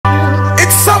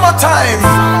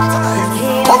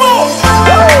summertime. Come on.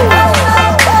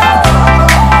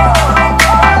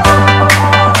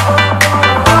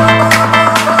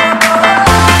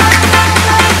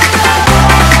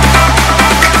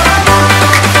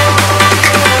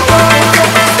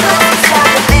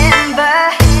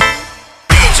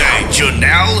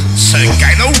 JONEL,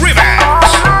 SAGAYNO Remix.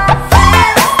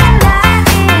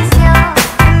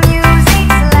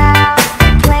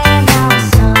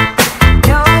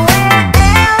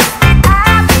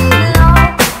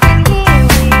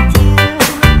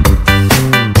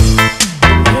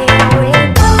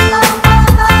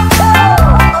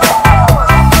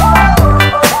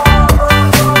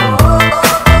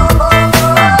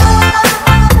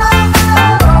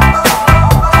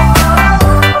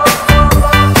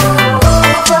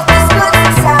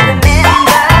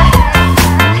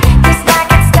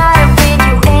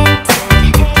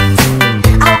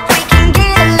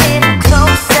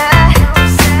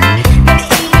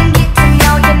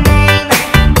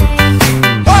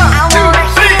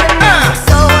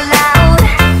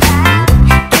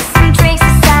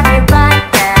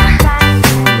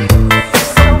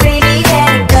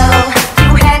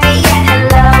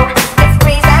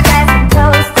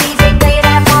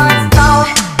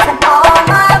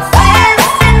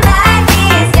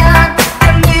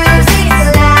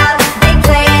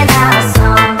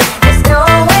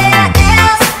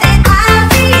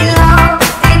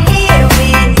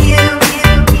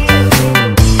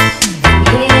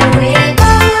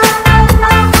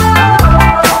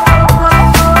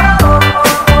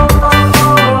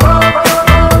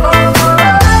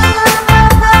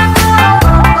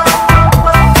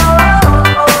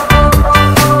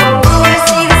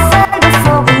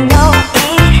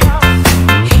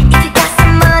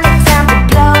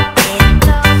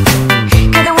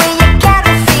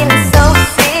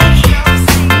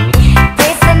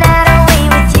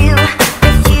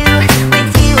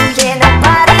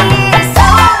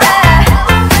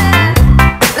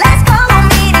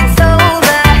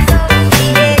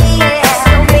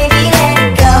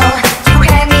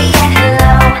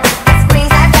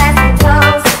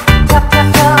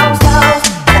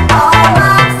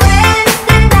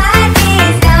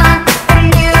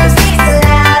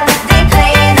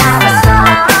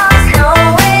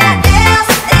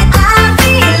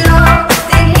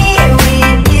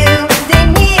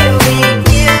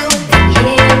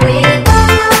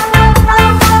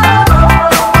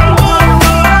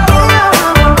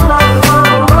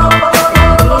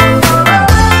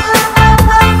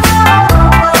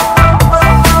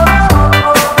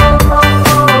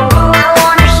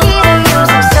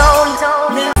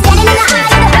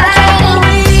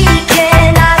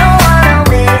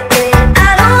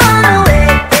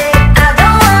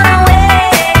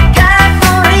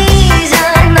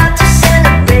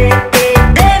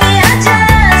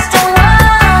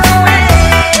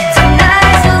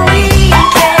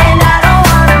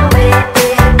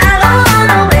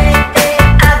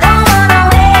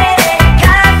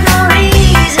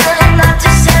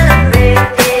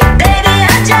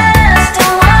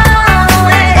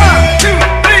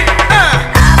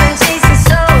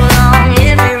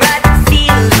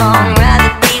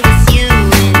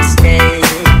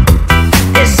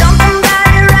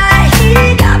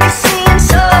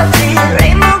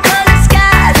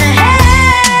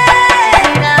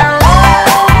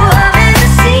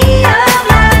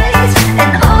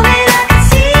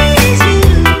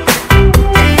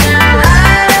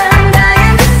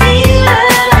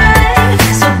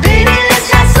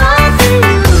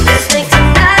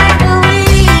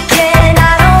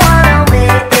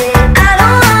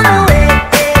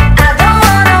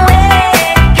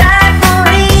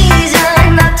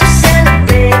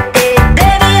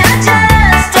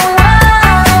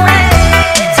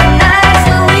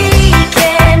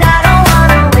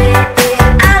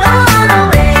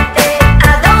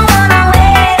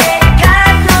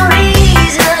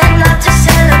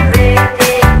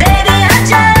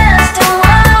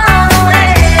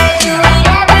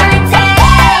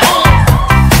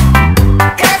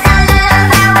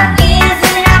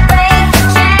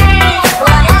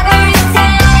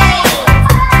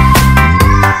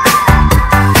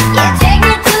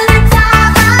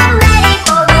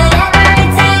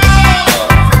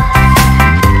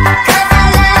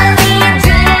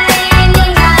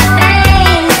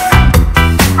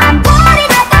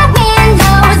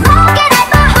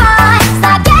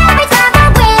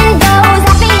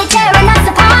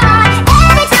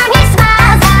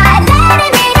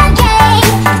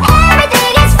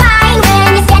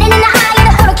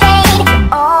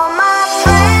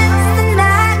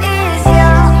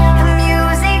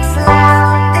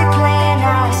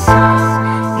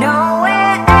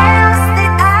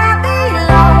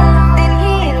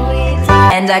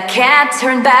 I can't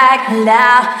turn back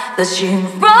now. That you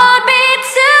brought me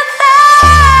to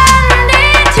find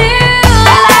into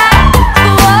life.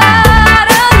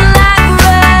 Water, like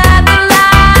breath,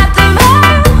 like the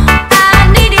moon. I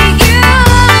needed you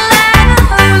like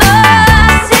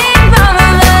lost in my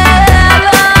love.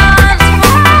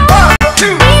 1,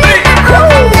 2, 3. Ako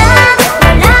na,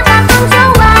 wala ka pang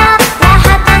jowa.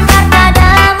 Lahat ng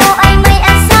karkada mo ay may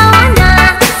asawa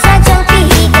na. Sadyang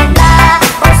pihikan ba?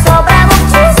 O sobra mong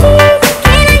choosy?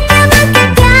 Kailan ka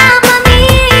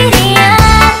magkakamali?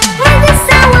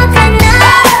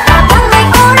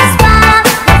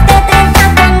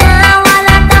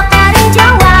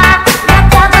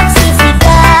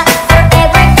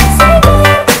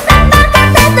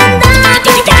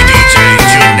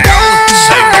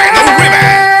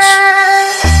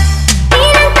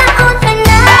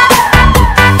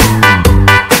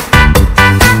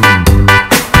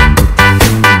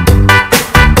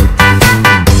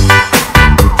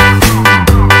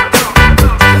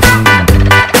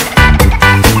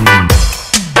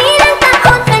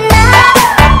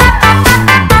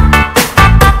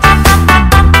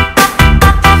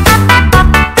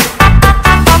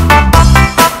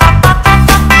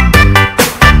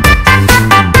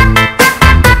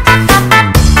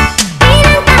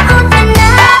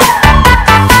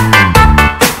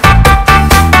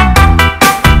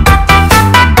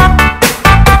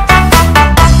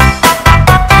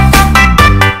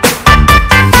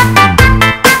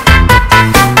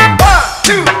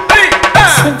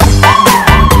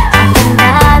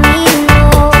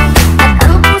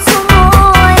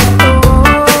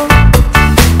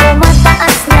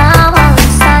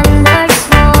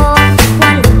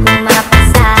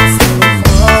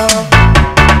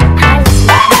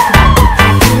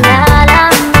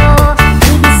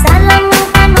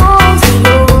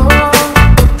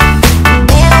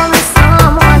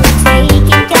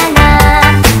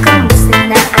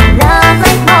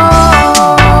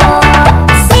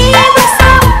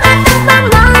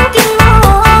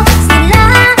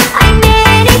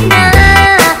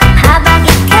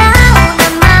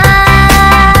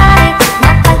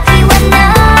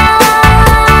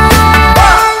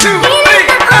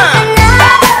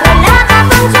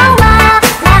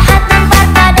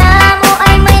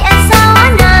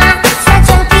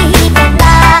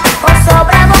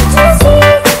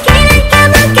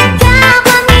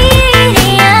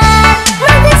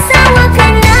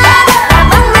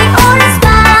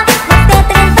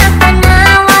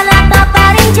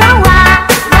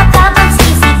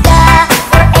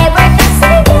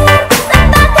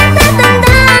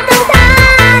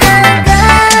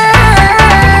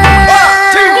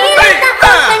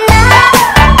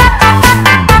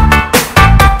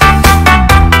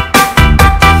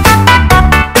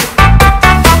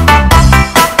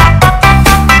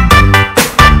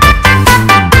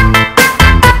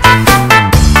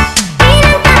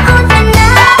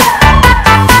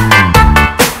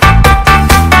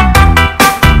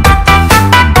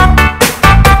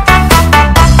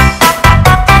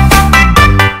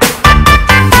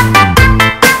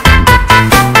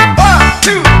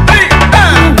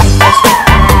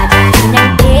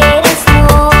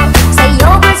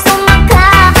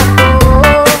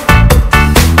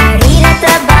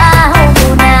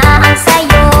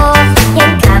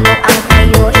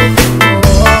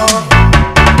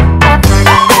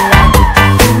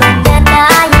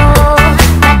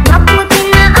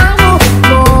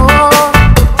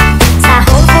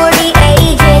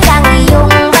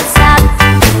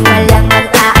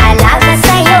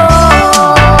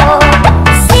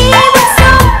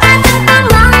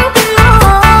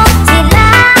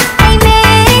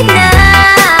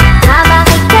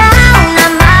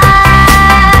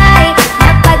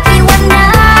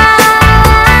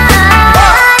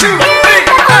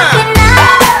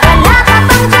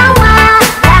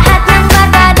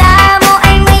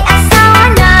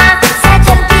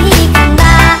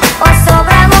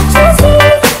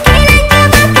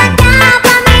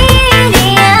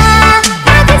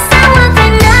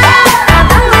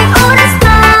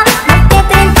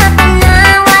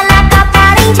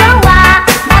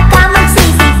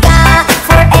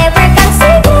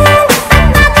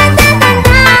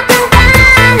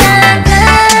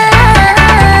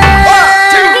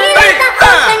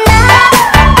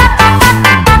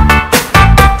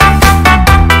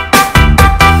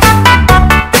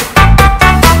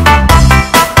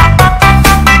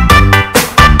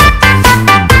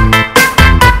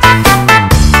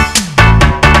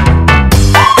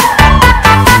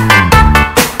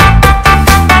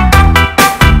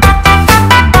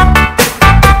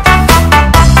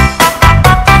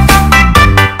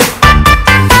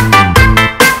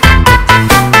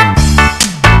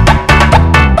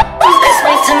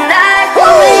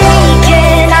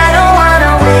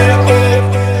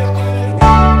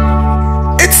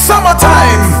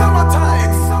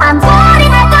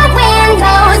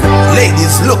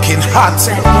 ladies looking hot,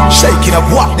 shaking up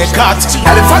what they got.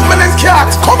 Elephant man and cat,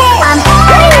 come on. I'm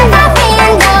opening up my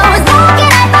windows,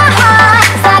 looking at my heart.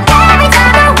 It's like every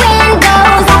time the wind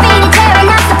goes, I feel it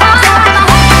tearing us apart.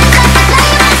 My hands up to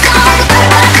play my song, the bird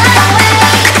was fly away.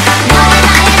 Moving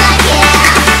my head like yeah,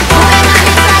 moving my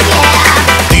lips like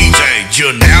yeah. DJ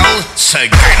JONEL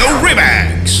SAGAYNO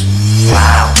Remix.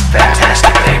 Wow,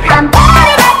 fantastic, baby. I'm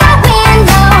opening up my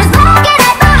windows, looking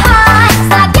at my heart. It's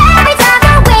like every time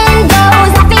the wind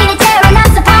goes, I feel it tearing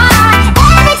us apart.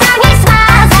 Every time he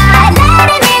smiles, I let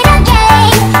him in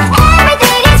again.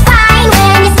 Everything is fine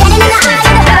when you're standing in the eye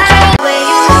of the hurricane. The way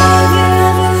you move,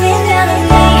 you're moving down on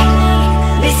me,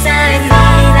 beside me,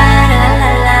 la la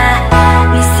la la.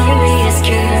 Mysterious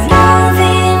girl,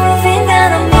 moving down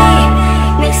on me,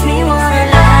 makes me wanna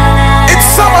la la. It's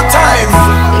summertime.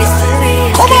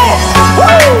 Mysterious Come on.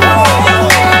 Woo.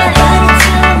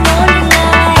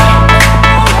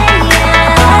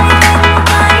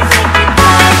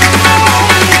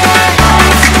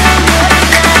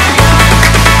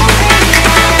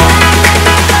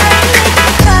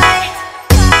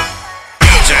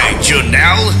 DJ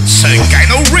JONEL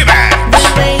SAGAYNO Remix.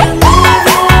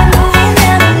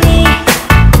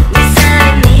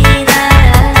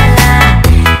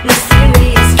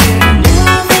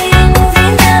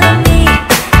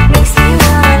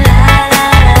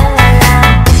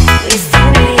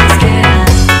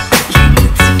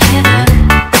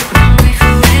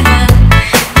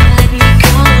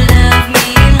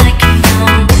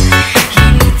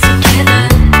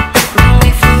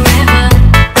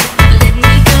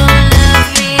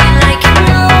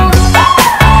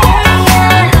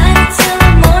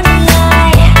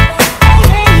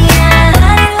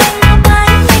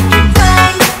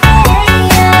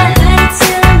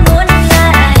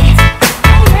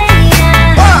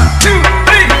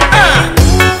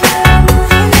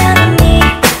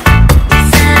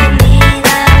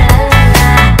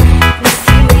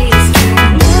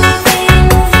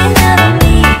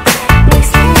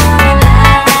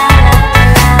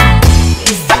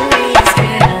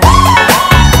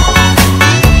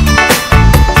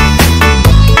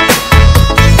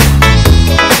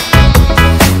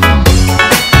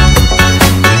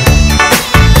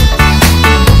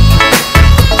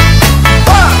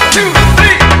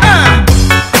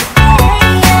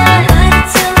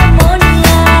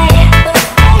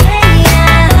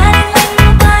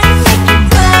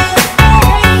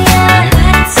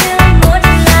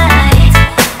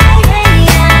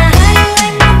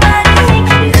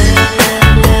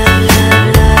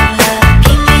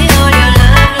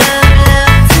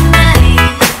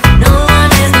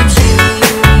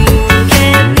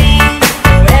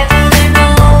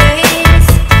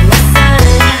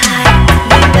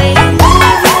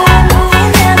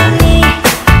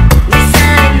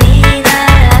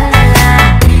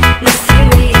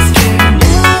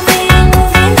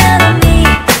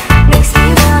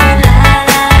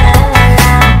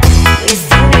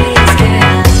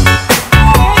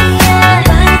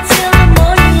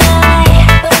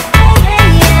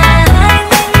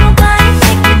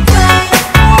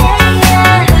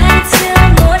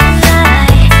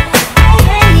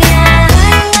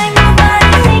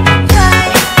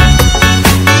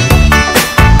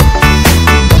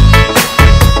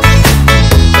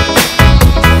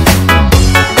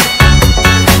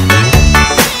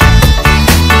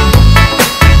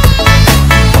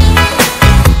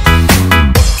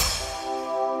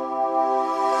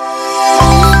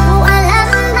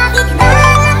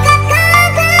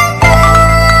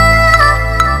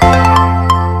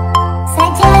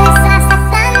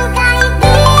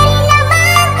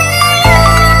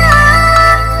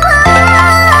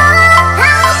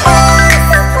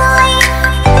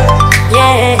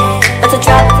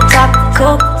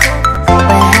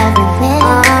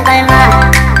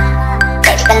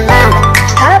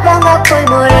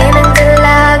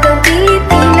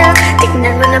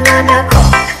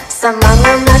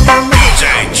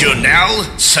 DJ JONEL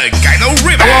SAGAYNO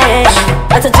Remix.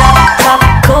 Let's drop,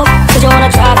 cool. Cause you wanna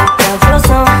drop down real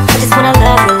soon. I just wanna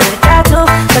love you, let it die too.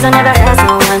 Cause I never had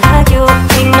someone like you.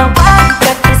 Ain't nobody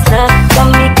got this love, got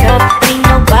me cup. Ain't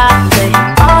nobody,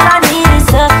 all I need is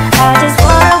love. I just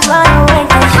wanna run away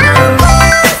from you.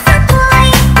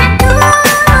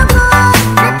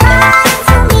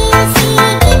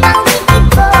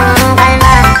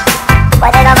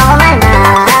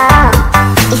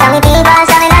 Isang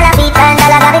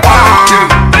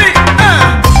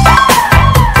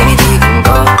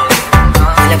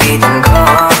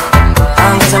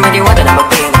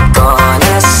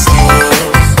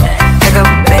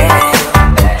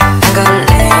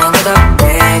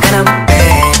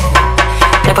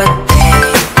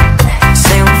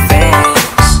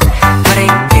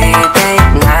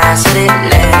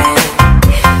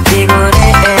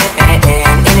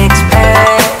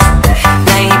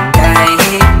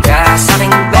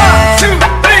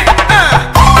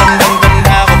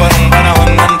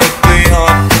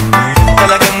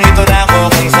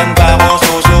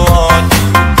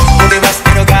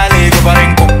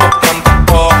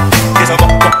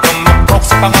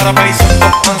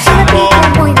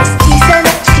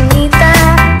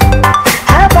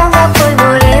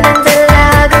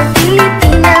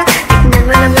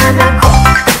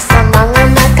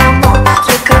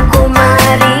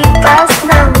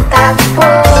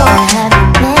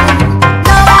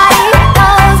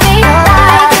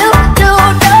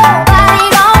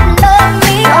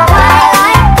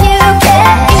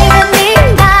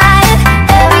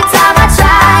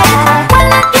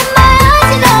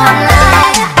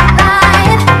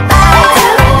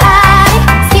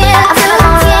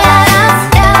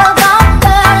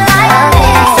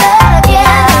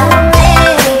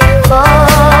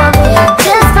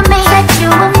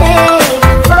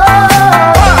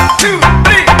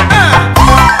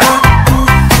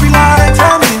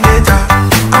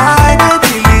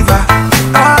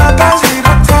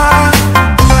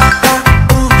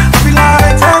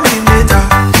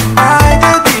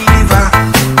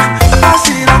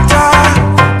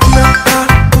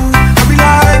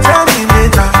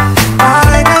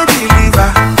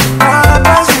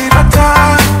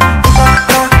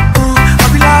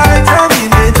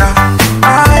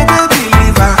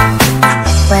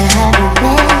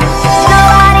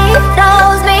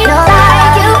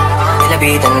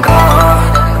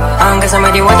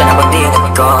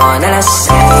na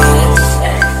lasing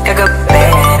kagabi.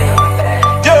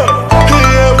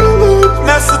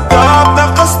 Nasa top,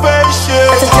 naka-spaceship.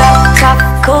 It's a drop top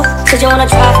cool, cause you wanna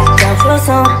drop down real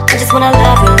soon. I just wanna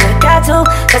love you like I do,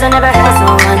 cause I never had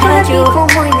someone like you. Hati ko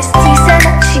mo'y mestiza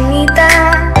ng chinita,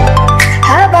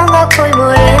 habang ako'y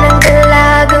muli ng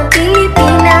dalagang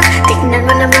Pilipina. Tignan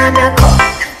mo naman ako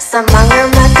sa mga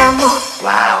mata mo.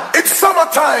 Wow. It's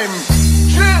summertime.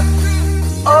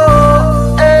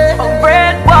 Oh, eh,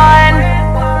 red wine,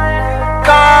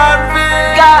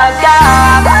 Carvin, Gaga.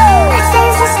 Let's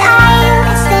dance the sky,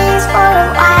 let's dance for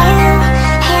a while.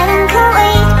 Heaven can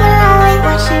wait, we're only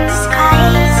watching the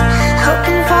skies.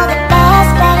 Hoping for the best,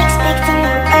 but expecting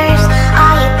the worst.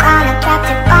 Are you gonna drop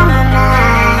the bomb on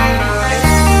us?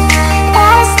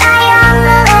 Let us die young,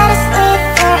 let us live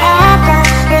forever.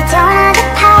 We don't have the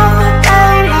power,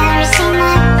 but we've never seen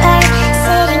that bird.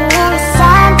 Sitting in the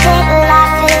sun, bit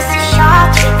life is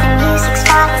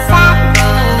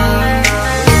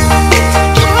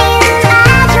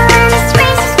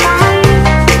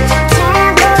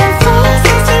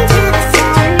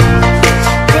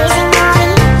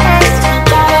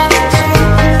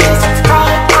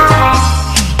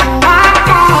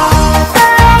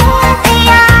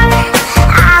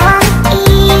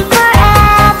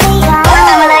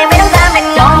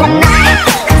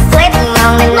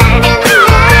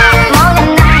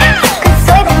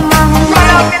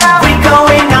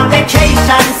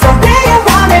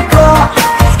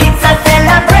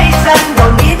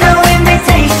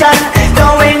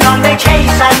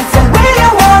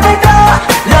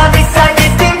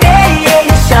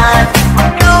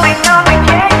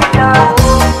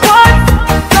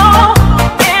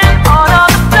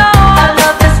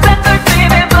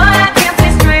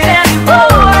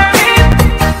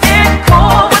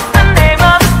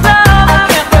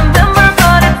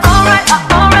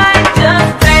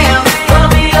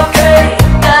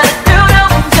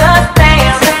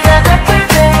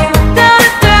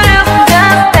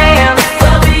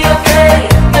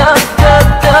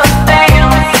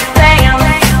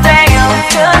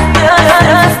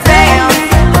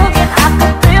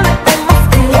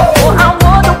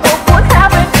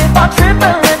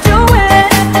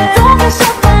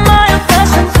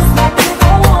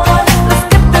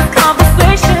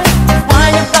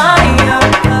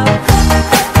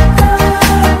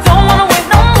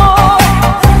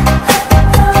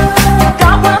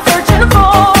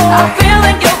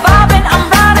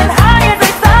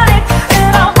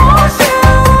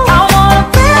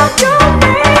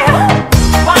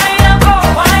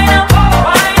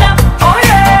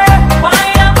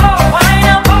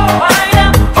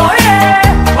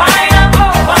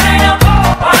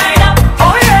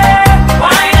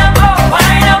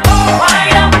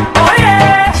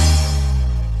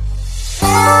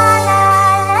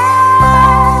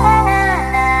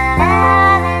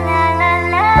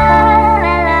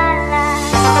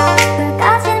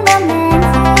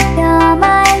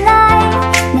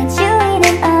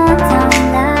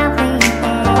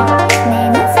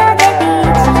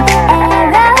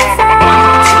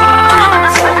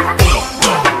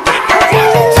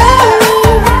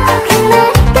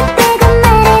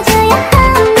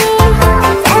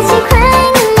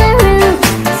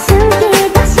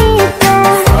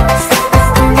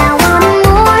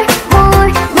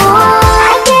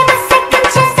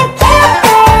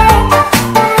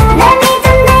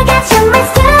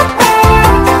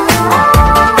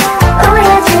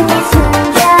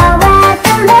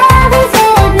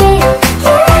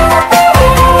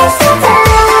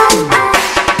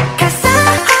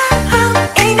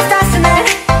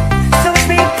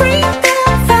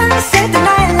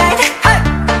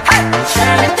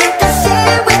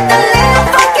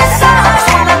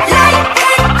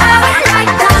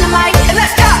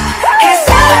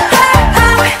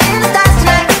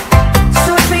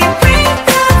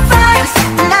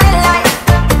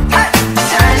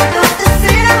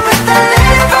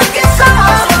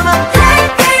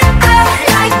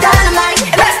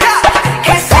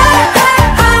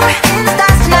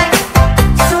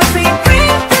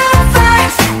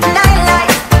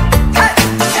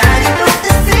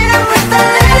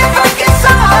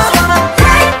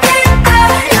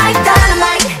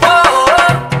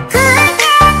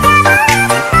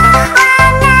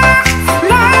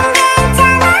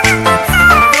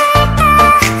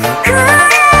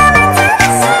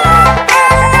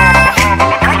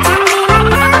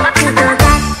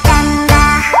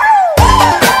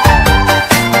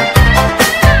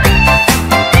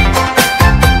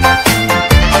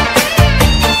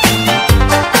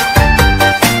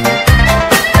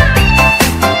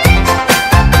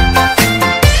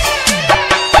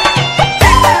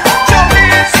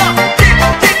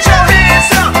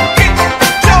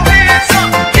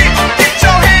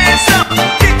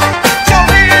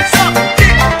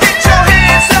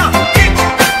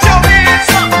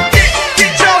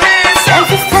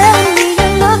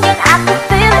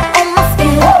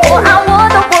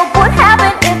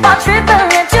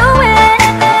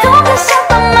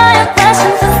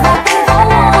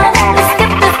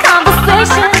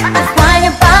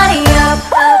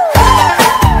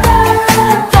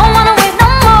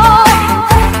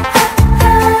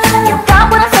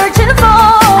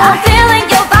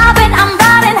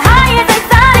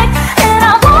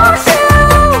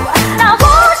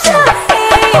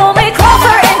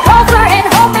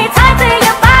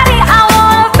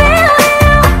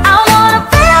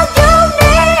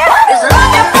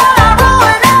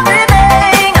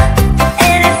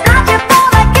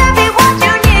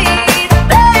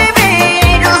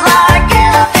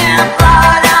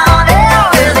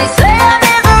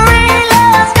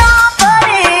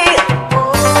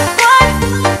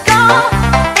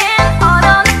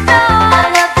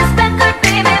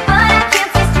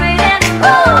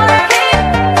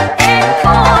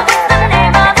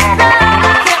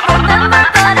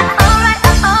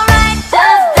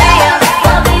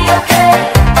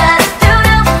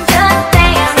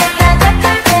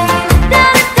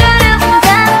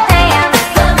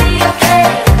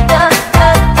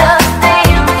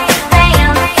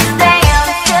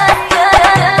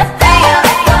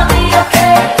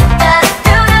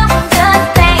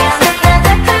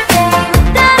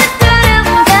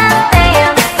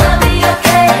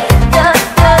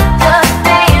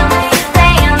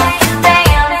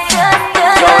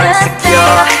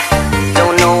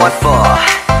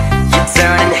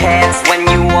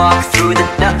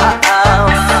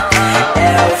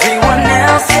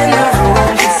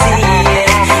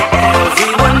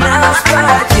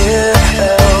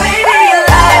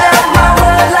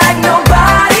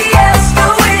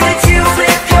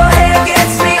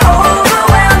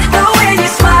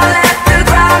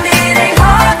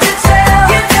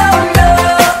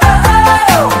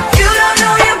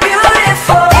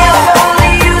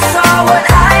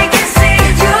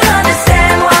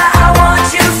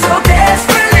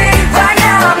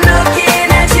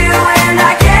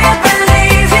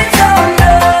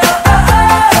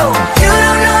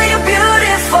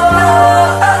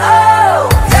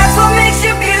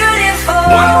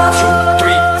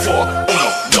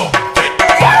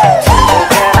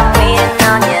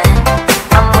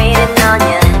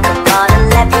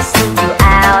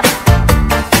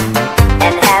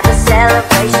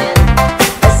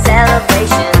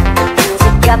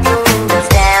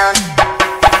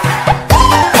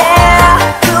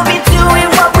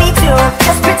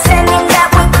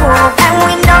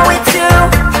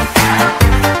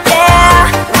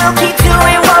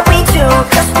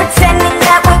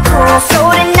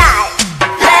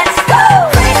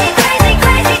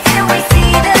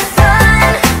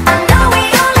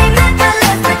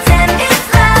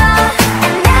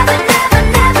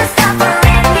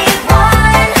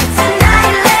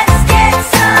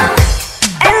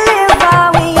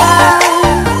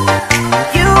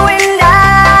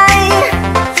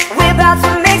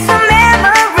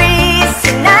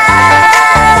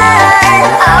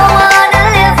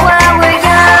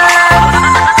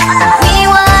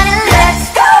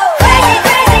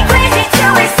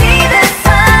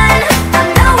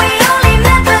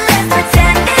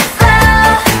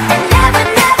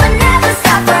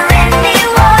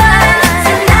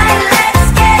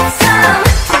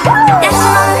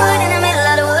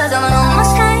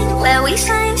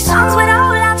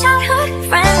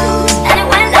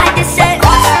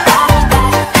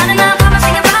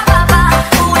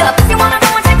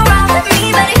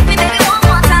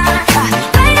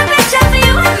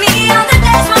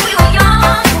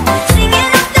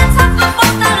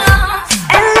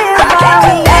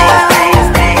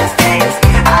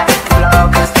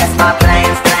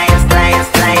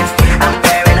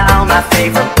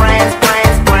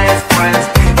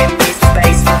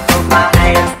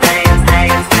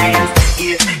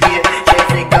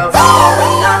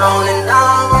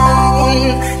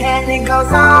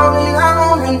 'cause I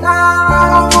only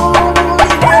know.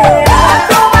 Yeah.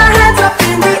 Throw my hands up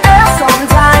in the air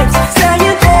sometimes,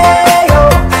 saying hey yo,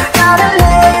 gotta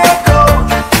let go.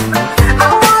 I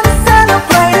wanna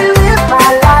celebrate and live my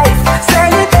life,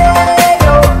 saying hey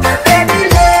yo, baby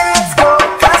let's go.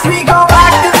 'Cause we gon'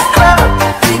 rock this club,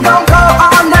 we gon' go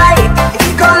all night, we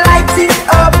gon' light it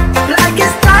up like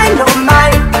it's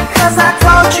dynamite. 'Cause I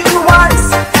told you once,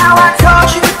 now I told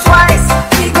you twice,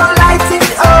 we gon' light it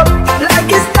up like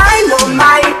it's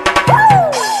dynamite.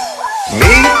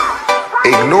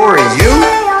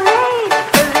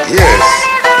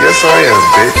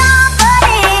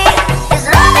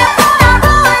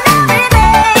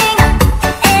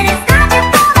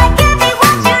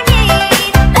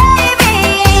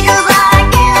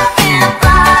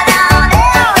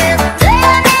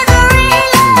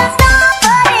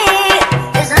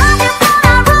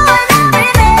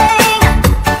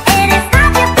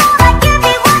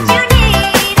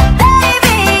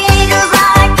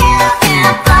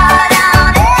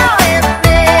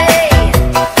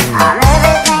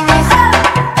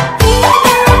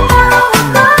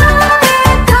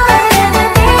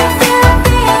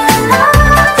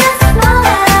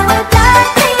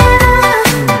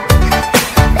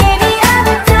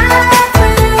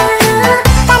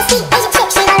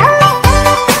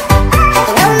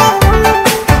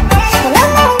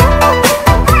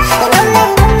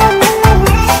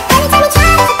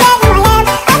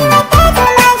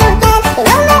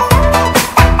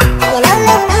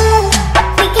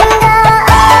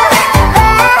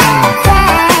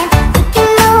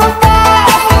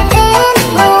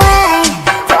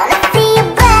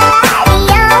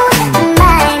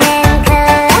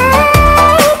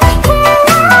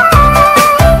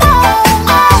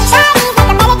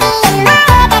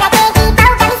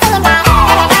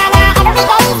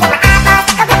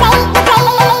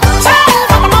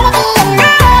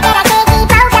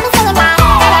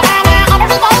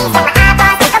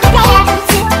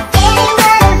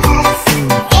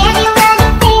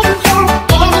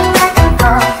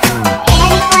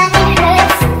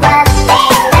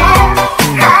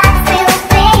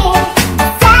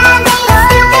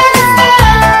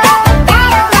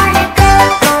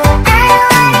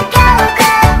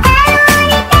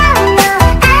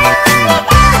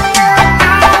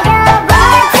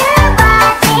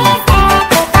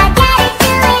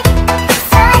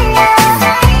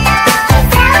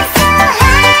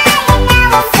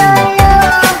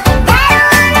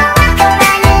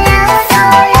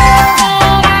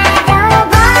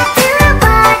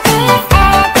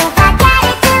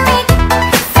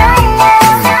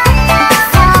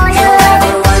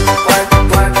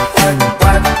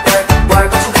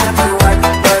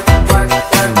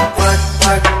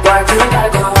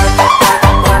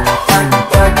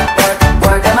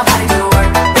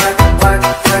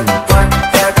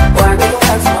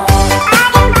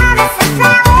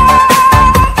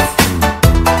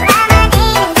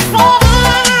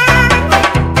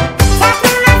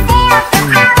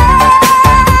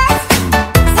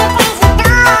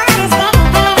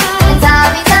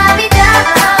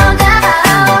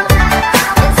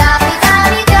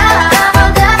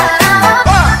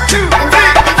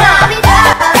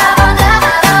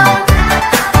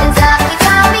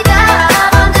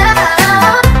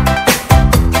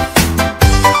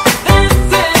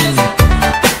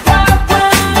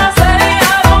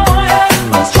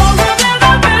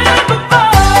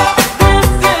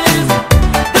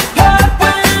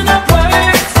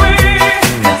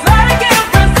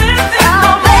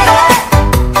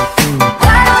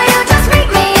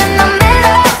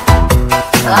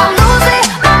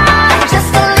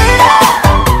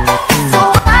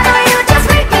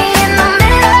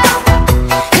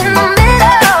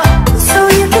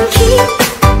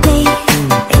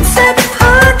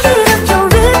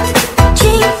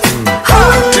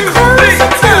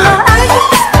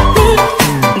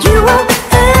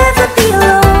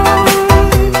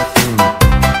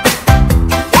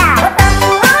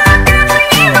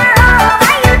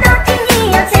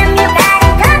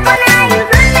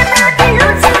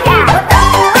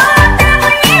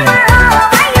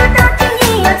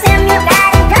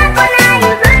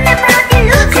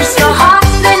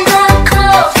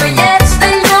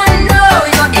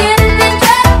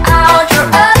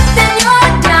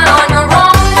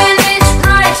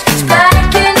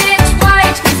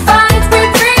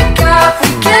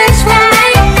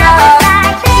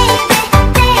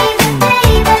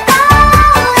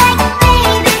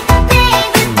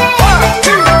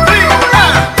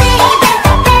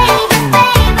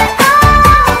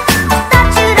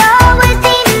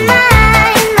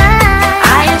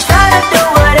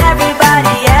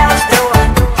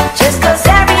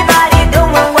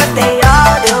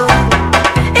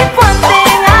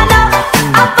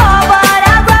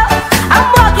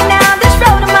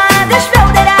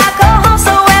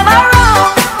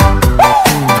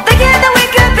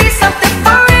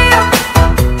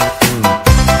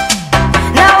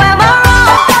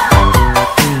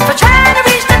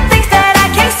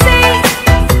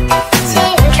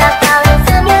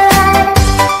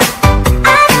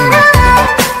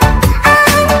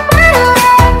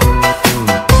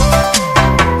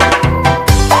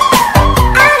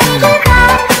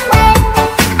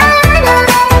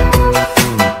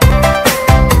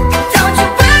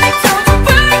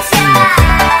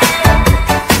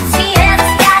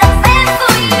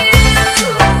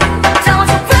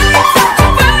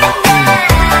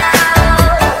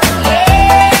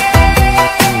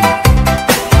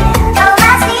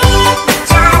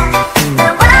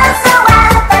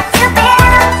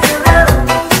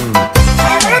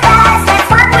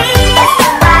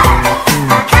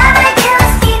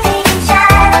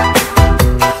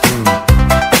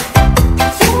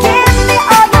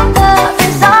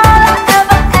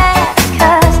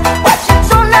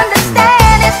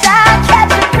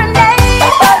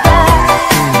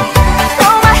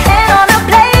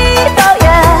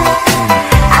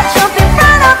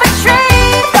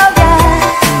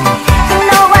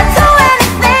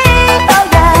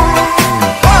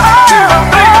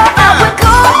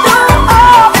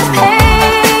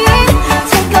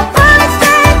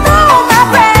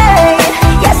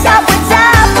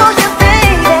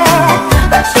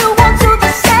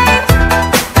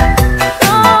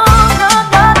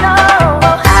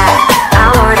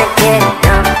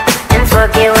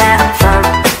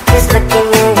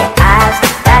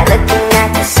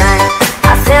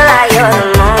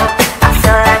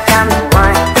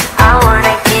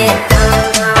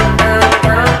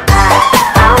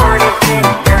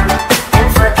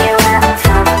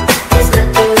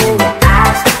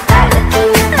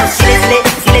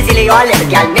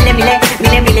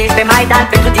 mai dan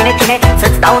pentru tine, tine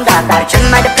să-ți dau un dar, dar cel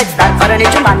mai de preț, dar fără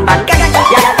niciun ban, ban.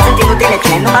 Ia, sunt inutile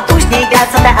tine, numai tu știi grea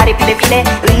să te aripile pile.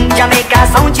 În Jamaica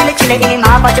sau în Chile, Chile,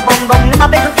 inima face bom bom numai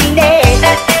pentru tine.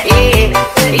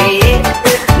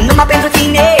 Numai pentru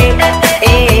tine.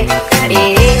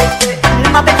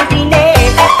 Numai pentru tine.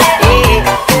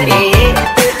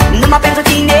 Numai pentru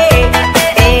tine.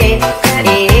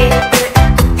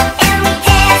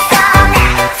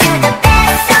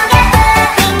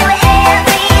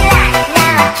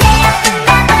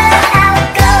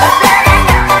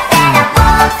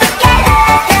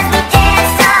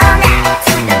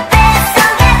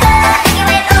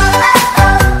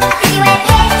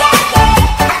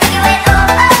 Yeah.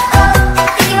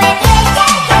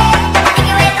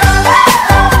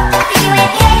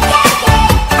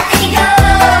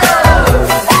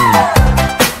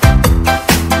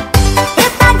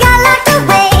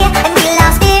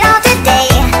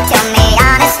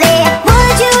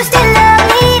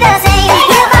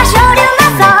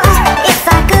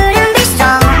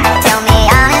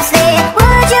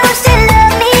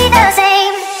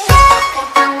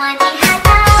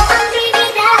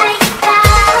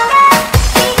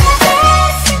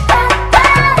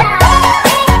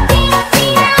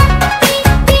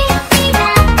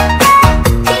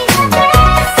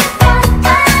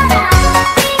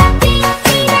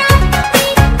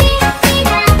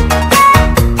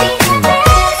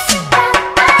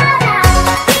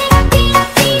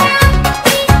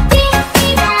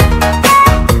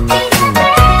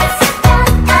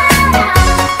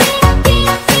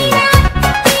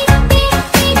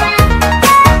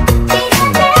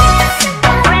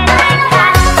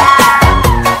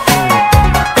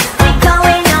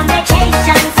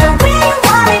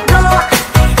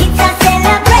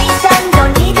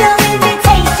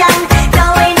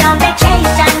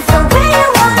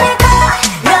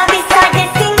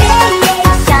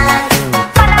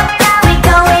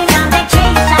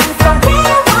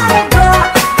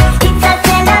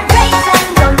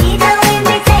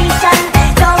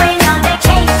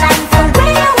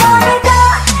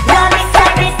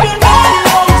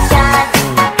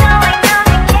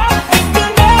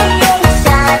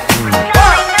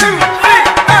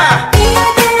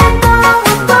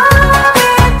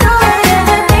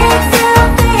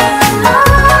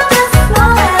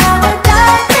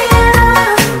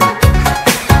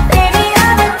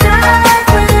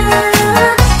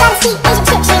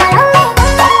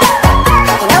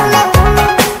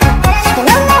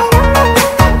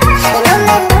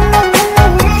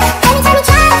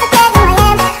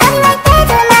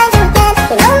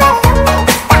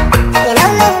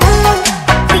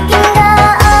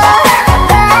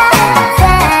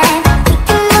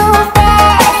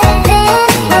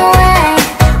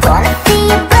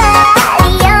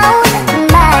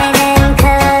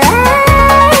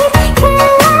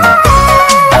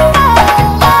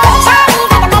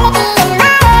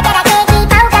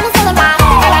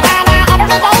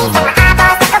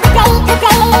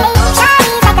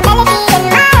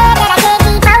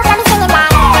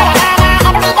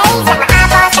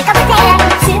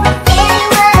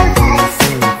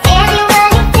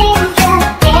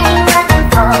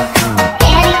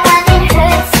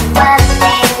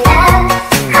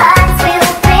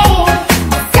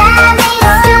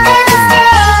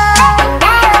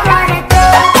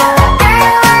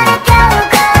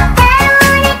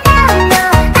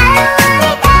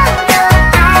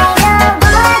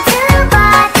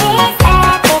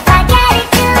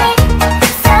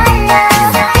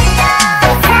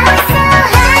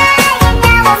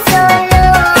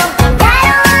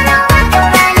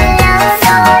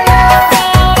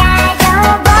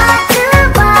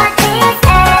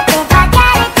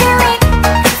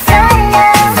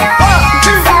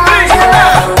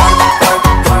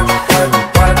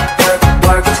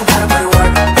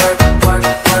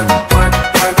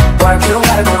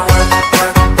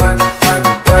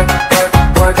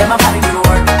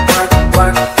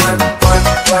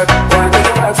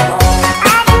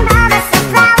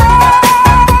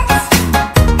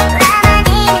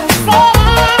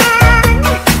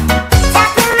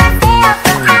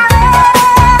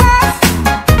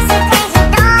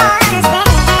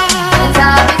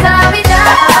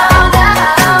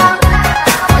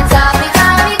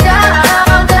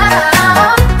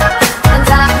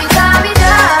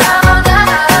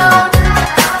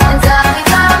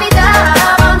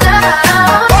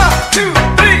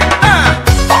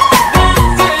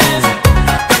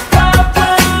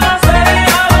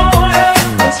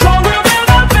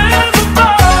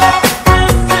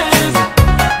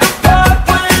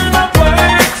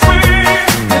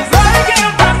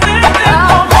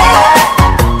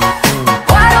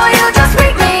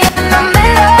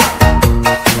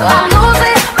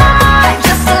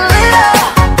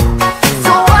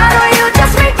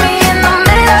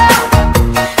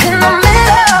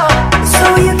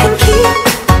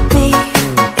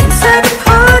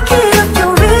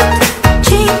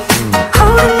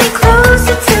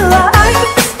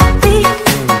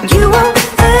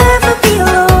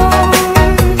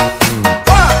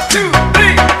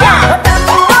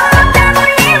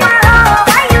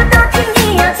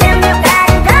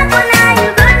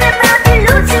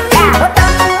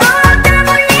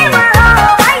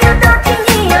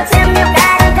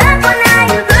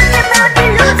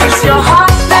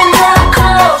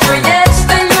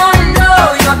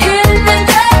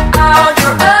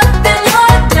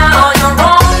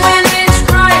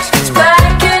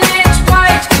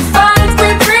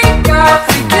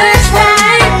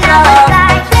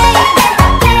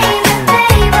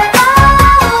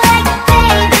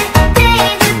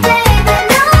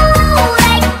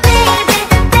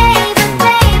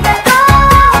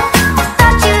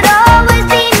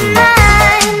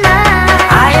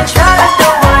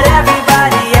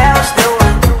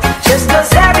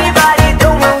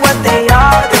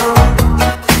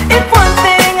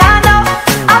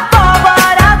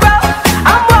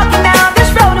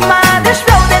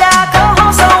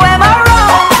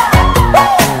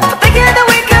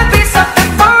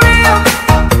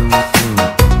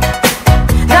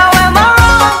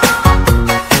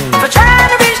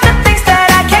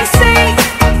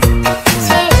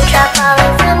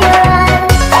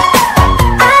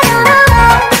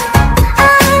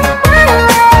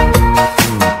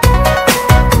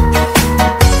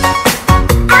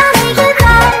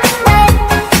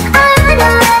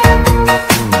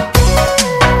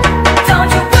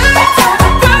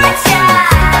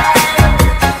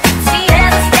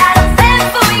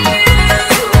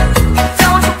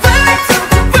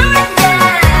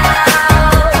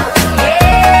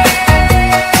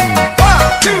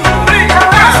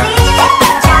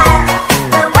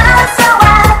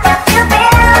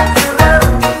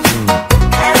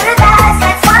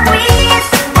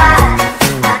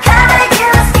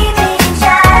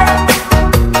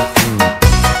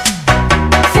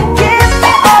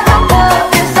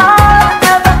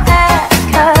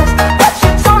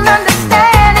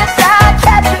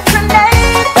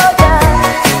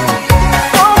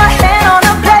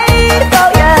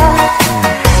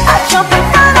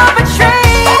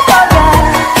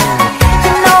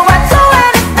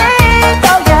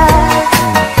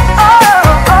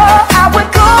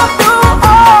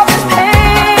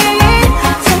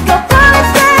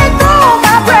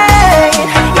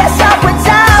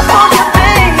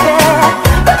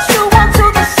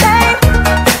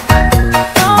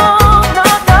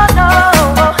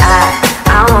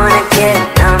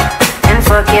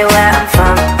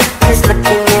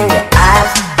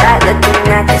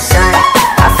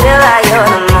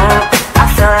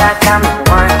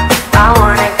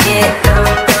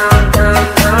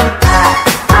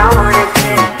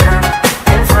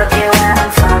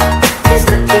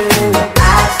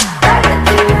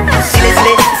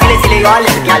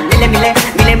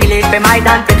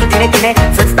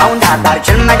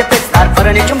 cel mai de preț, dar fără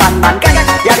niciun ban.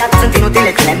 Iar sunt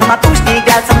inutile cele, numai tu știi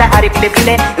de să-mi dai aripile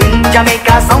pile. În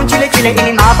Jamaica sau în Chile,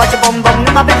 inima face bom-bom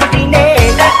numai pentru tine.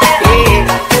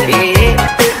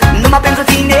 Numai pentru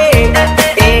tine.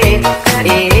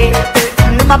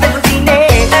 Numai pentru tine.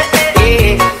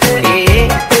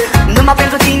 Numai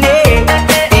pentru tine.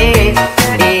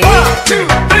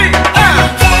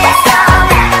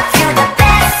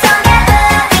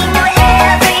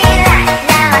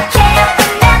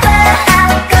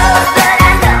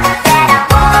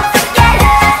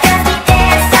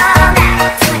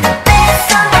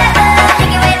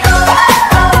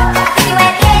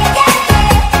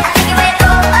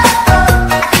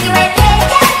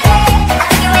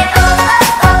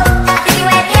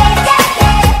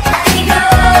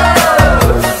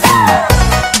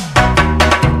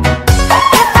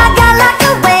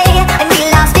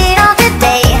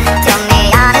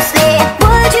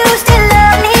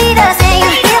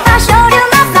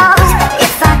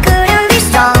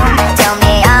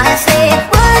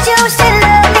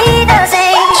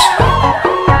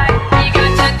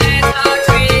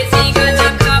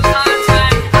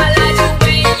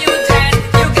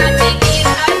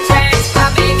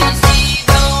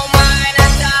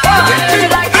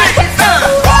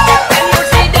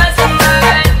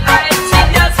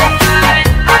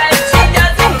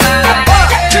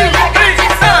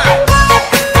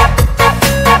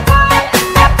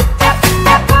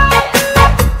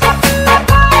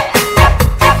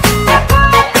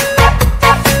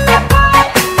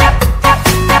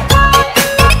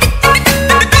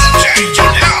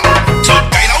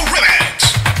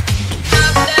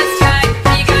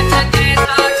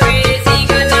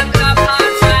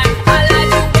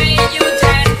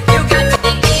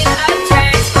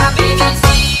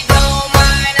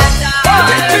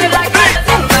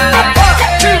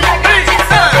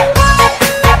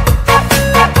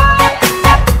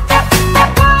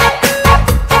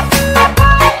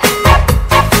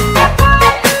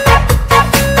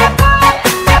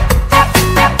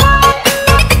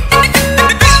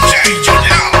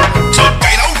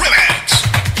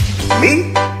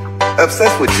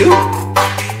 Obsessed with you?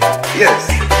 Yes,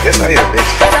 yes I am,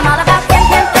 bitch. I'm all about him,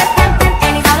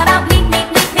 and he's all about me.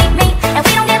 And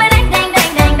we don't give a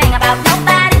dang about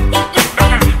nobody.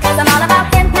 'Cause I'm all about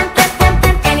him,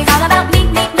 and he's all about me.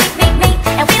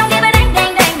 And we don't give a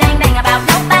dang about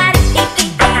nobody.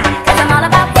 'Cause I'm all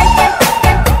about him,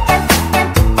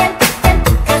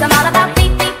 'cause I'm all about me.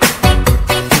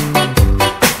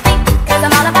 'Cause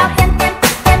I'm all about him,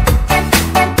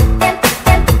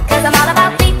 'cause I'm all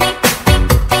about me.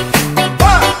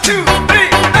 1, 2, 3,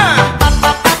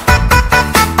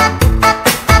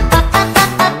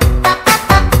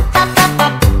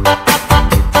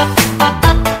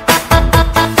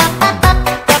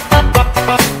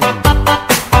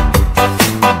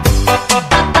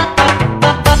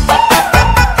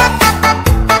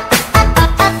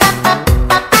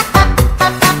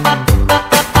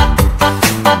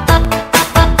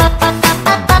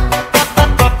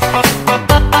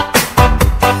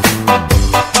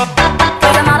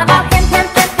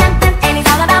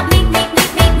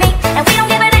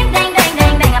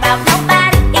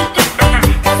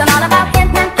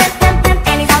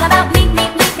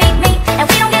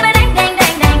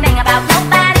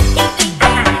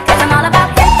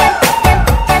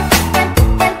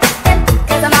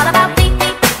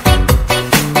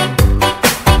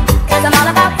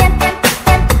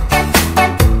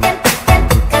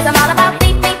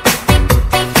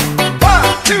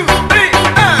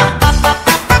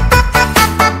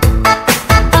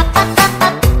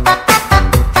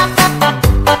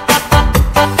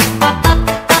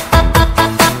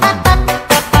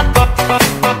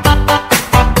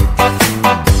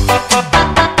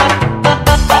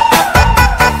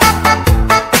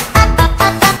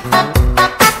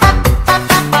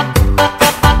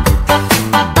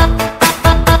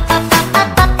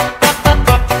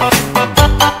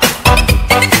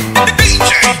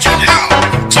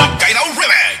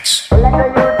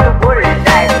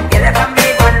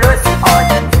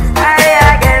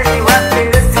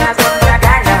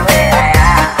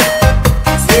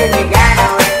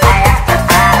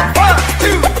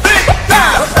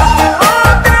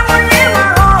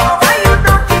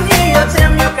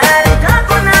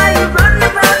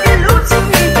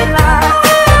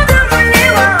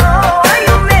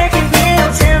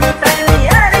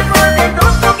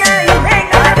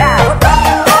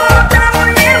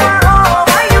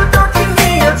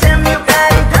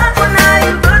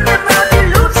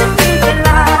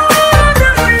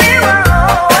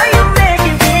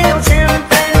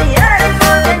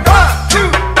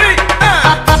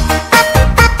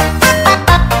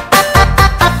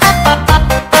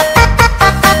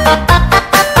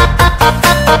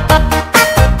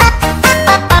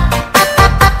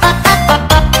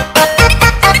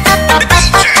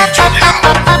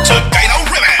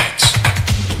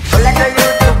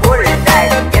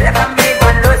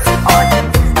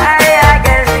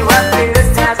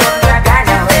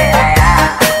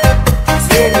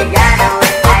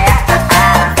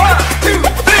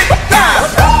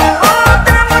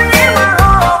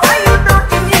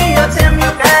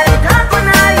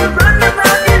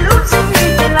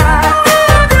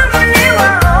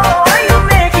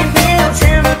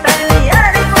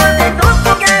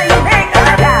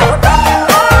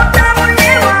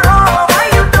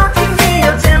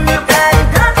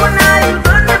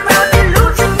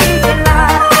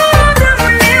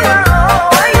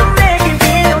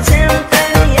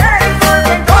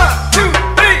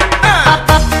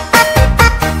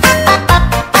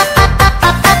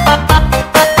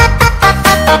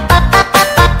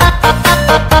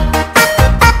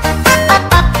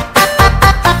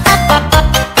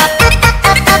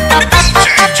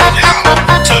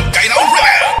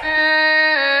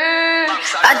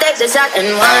 shot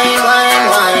and wine, wine,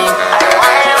 wine.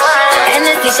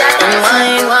 Energy shot and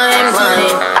wine, wine,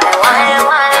 wine.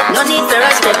 No need for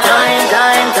rush, take time,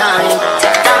 time, time.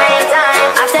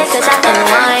 I take a shot and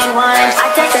wine, wine. I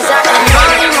take a shot and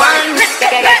wine, wine.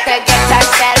 Get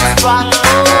yourself strong,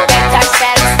 get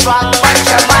yourself strong. Watch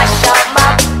your mash up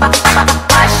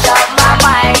my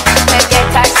mind. Get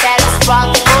yourself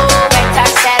strong, get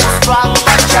yourself strong.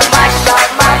 Watch your mash up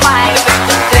my mind.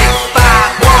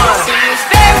 She's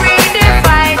very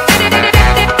divine,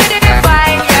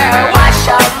 divine, yeah. Wash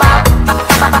up my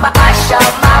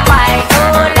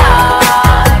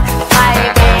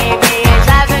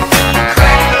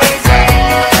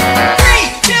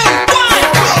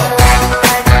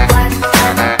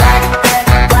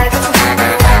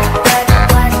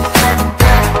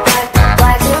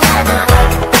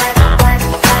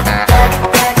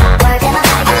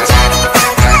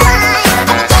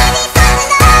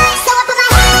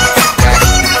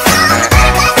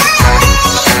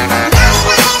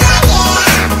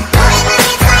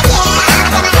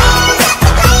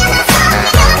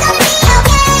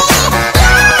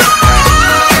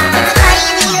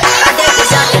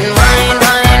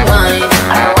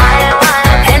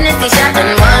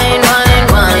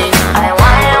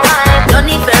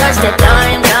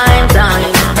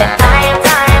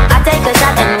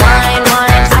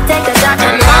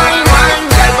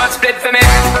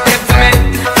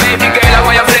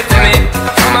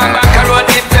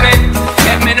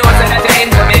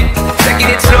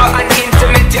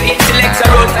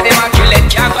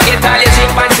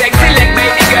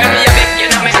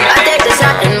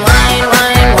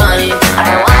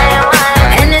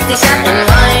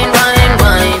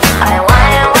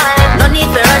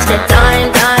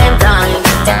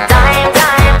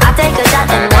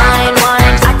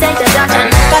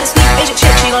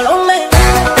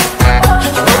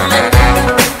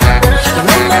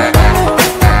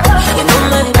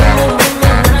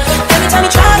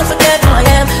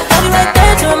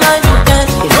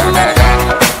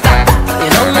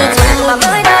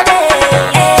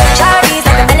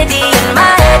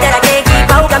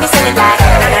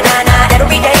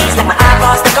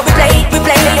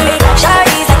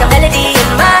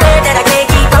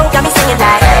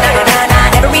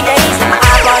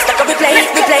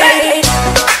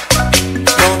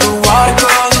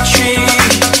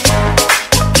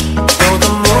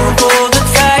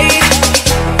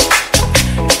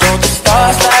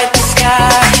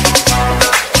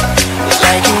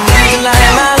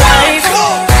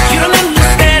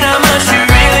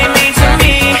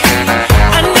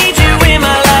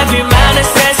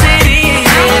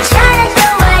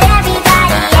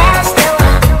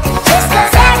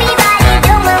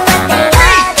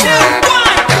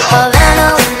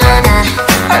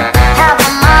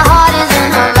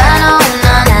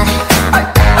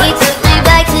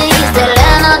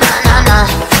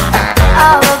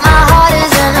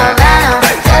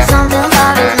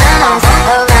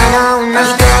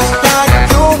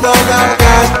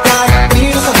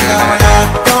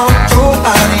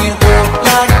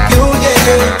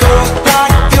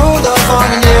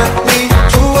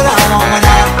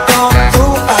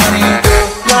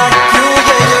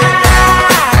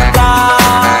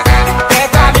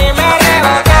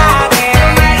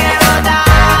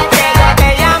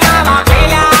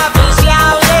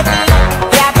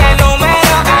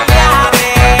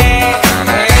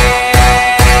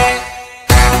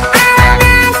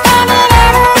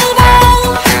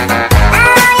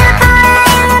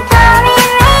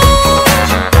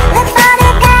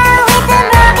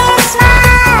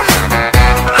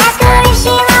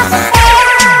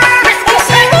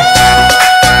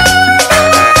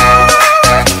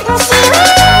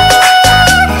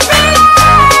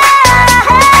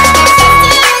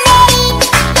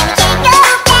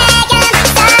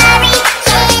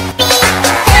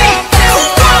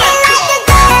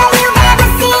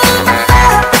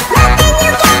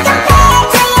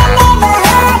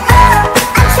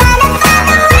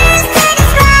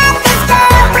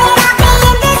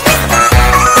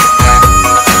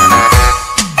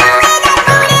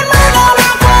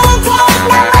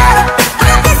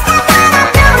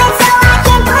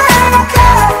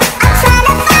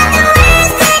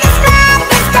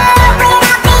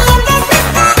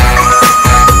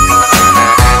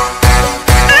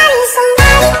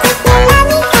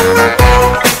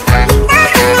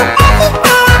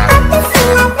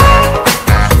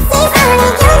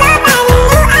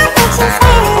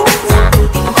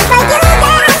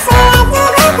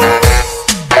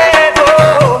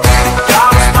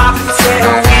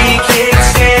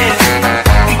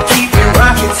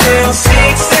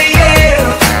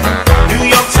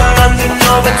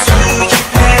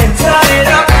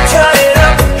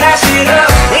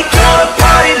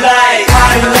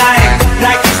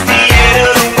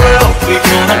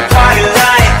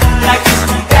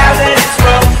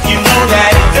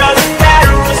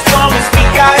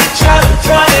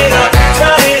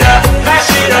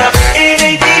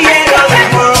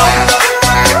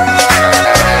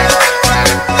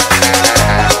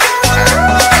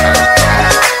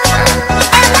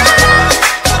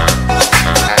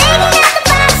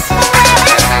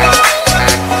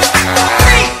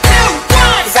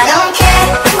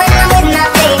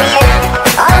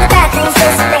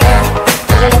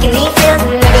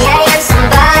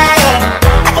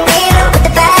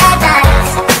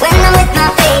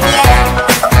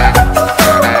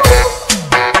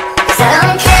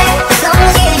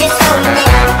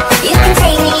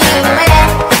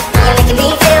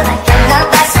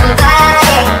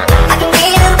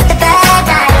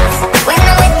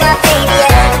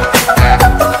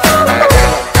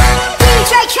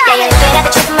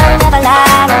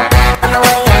lie now. I'm the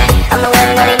one, yeah, I'm the one.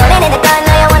 Know they in the gun,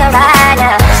 know you wanna ride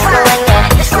now. I'm the one, yeah,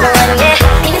 I'm the one, yeah.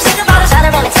 You can sick of all those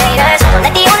other imitators. Don't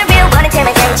let the only real one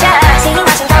intimidate ya. See you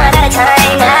watching going out of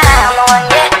time now. I'm the one,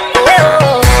 yeah,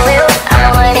 woo, woo. I'm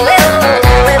the one, woo,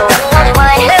 woo. I'm the only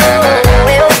one, woo,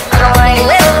 woo. I'm the one,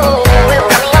 woo, woo.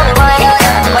 I'm the only one,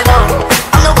 woo.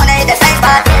 I'm the one that hit that same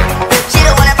spot. She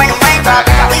the one that bring them raindrops.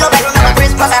 We go back, remember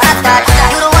crisscross and hot scotch.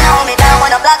 You the one that hold me down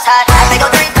when the block's hot. Make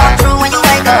your dreams come true when you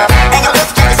wake up. And your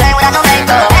looks just